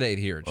candidate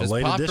here. Just a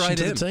late popped addition right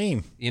to in. the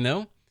team.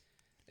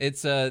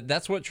 It's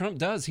that's what Trump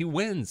does. He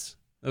wins.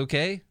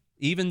 Okay,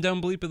 even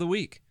dumb bleep of the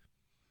week.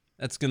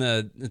 It's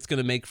gonna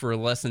make for a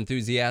less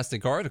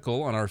enthusiastic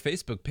article on our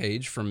Facebook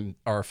page from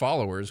our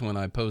followers when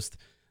I post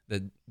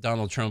that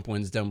Donald Trump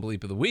wins dumb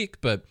bleep of the week.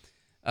 But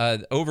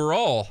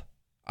overall,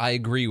 I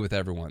agree with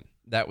everyone.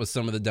 That was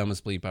some of the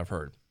dumbest bleep I've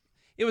heard.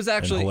 It was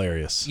actually and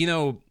hilarious.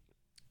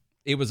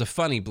 It was a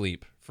funny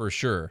bleep for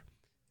sure.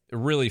 A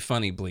really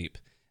funny bleep.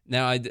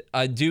 Now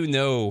I do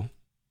know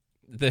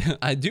that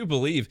I do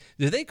believe.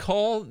 Do they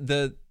call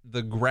the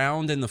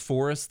ground in the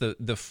forest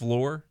the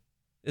floor?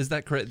 Is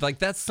that correct? Like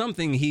that's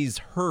something he's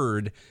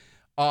heard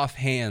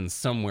offhand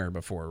somewhere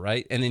before,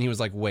 right? And then he was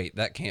like, "Wait,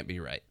 that can't be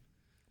right."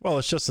 Well,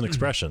 it's just an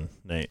expression,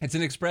 Nate. It's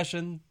an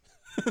expression.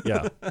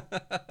 Yeah,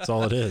 that's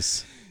all it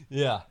is.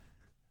 Yeah.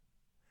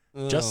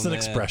 Just an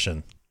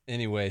expression.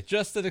 Anyway,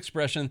 just an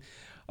expression.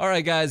 All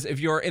right, guys, if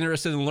you're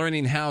interested in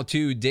learning how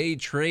to day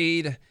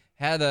trade,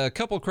 had a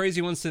couple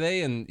crazy ones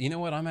today. And you know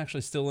what? I'm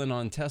actually still in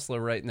on Tesla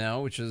right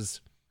now, which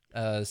is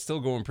still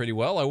going pretty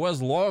well. I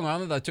was long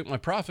on it. I took my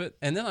profit,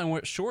 and then I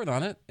went short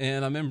on it,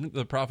 and I'm in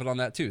the profit on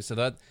that too.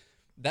 So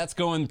that's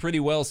going pretty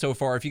well so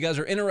far. If you guys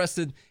are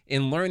interested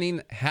in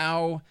learning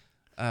how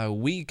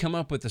we come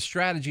up with the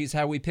strategies,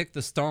 how we pick the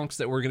stonks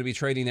that we're going to be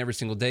trading every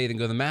single day, then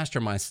go to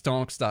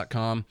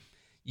mastermystonks.com.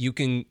 You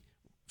can,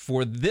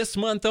 for this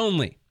month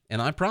only,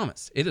 and I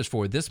promise it is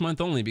for this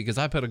month only because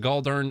I put a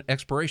gall darn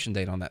expiration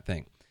date on that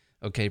thing.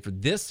 Okay, for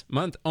this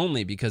month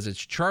only because it's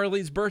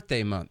Charlie's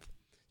birthday month.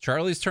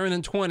 Charlie's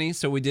turning 20,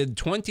 so we did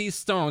 20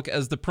 stonk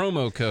as the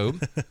promo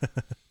code.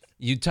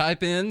 You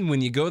type in,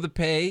 when you go to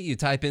pay, you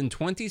type in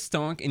 20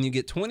 stonk and you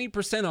get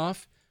 20%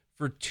 off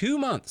for 2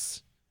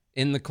 months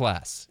in the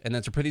class. And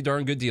that's a pretty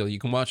darn good deal. You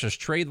can watch us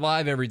trade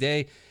live every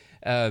day.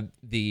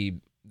 The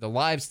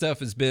live stuff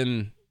has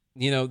been,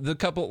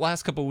 the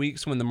last couple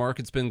weeks when the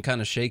market's been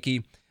kind of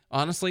shaky.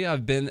 Honestly,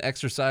 I've been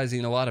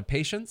exercising a lot of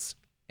patience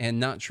and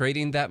not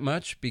trading that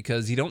much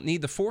because you don't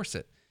need to force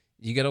it.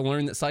 You got to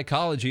learn that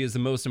psychology is the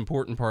most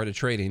important part of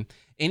trading.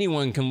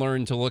 Anyone can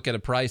learn to look at a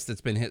price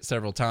that's been hit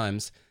several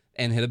times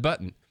and hit a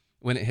button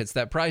when it hits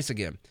that price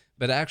again.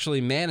 But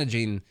actually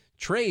managing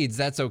trades,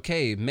 that's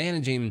okay.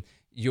 Managing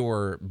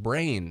your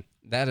brain,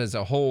 that is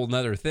a whole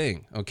nother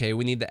thing. Okay,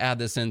 we need to add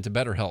this into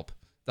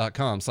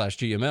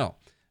betterhelp.com/GML.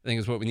 I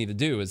think is what we need to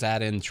do is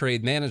add in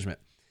trade management.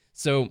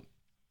 So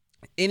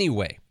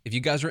anyway, if you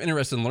guys are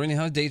interested in learning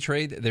how to day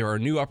trade, there are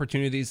new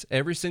opportunities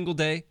every single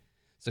day.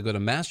 So go to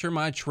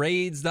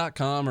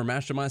mastermytrades.com or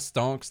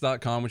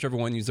mastermystonks.com, whichever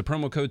one. Use the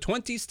promo code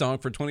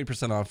 20stonk for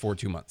 20% off for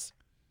 2 months.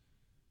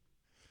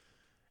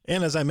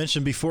 And as I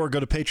mentioned before, go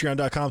to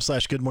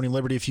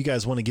patreon.com/goodmorningliberty if you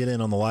guys want to get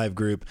in on the live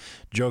group,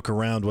 joke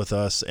around with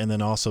us, and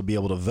then also be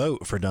able to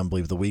vote for Dumb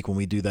Bleep of the Week when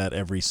we do that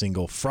every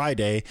single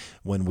Friday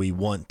when we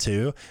want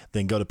to.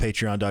 Then go to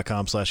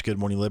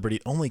patreon.com/goodmorningliberty.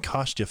 It only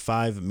costs you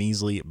 $5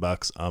 measly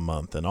a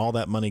month, and all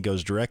that money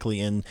goes directly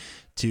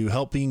into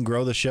helping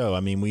grow the show. I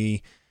mean,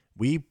 we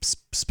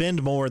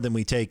spend more than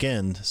we take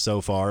in so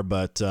far,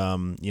 but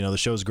the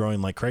show's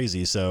growing like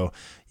crazy. So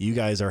you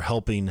guys are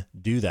helping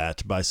do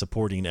that by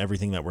supporting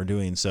everything that we're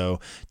doing.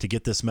 So to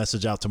get this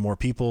message out to more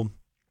people,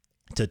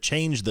 to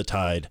change the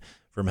tide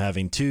from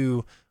having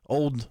 2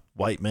 old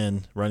white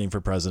men running for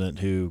president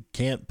who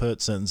can't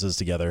put sentences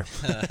together,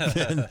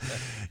 then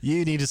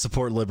you need to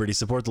support liberty,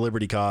 support the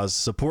liberty cause,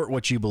 support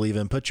what you believe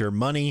in, put your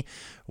money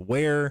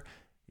where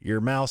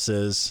your mouse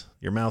is,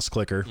 your mouse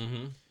clicker,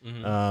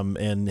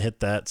 and hit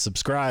that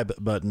subscribe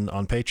button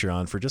on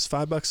Patreon for just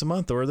 $5 a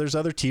month. Or there's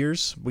other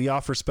tiers. We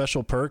offer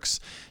special perks.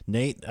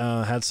 Nate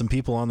had some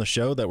people on the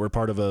show that were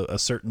part of a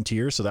certain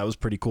tier, so that was a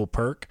pretty cool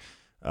perk.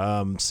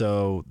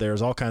 So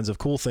there's all kinds of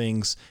cool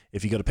things.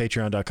 If you go to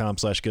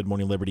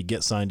patreon.com/goodmorningliberty,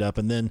 get signed up,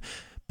 and then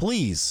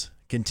please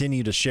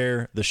continue to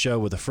share the show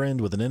with a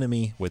friend, with an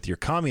enemy, with your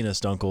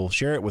communist uncle.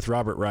 Share it with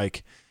Robert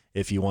Reich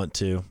if you want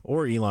to,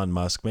 or Elon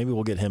Musk. Maybe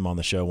we'll get him on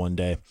the show one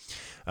day.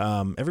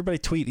 Everybody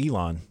tweet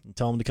Elon and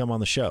tell him to come on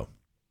the show.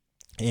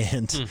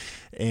 And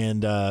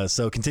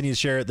so continue to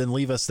share it. Then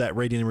leave us that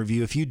rating and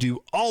review. If you do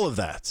all of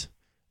that,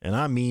 and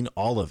I mean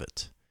all of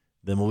it,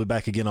 then we'll be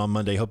back again on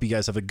Monday. Hope you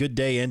guys have a good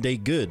day and a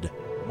good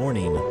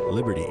morning,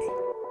 Liberty.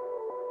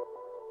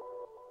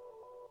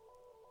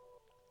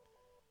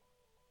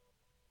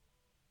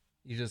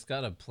 You just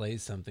got to play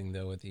something,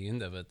 though, at the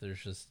end of it.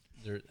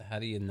 How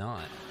do you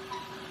not?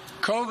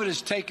 COVID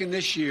has taken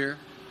this year,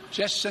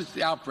 just since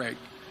the outbreak,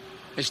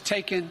 has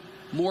taken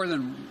more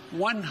than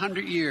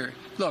 100 years.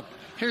 Look,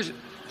 here's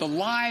the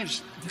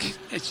lives.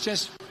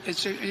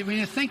 When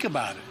you think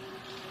about it,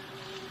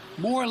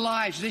 more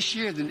lives this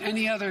year than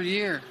any other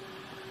year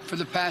for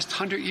the past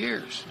 100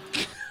 years.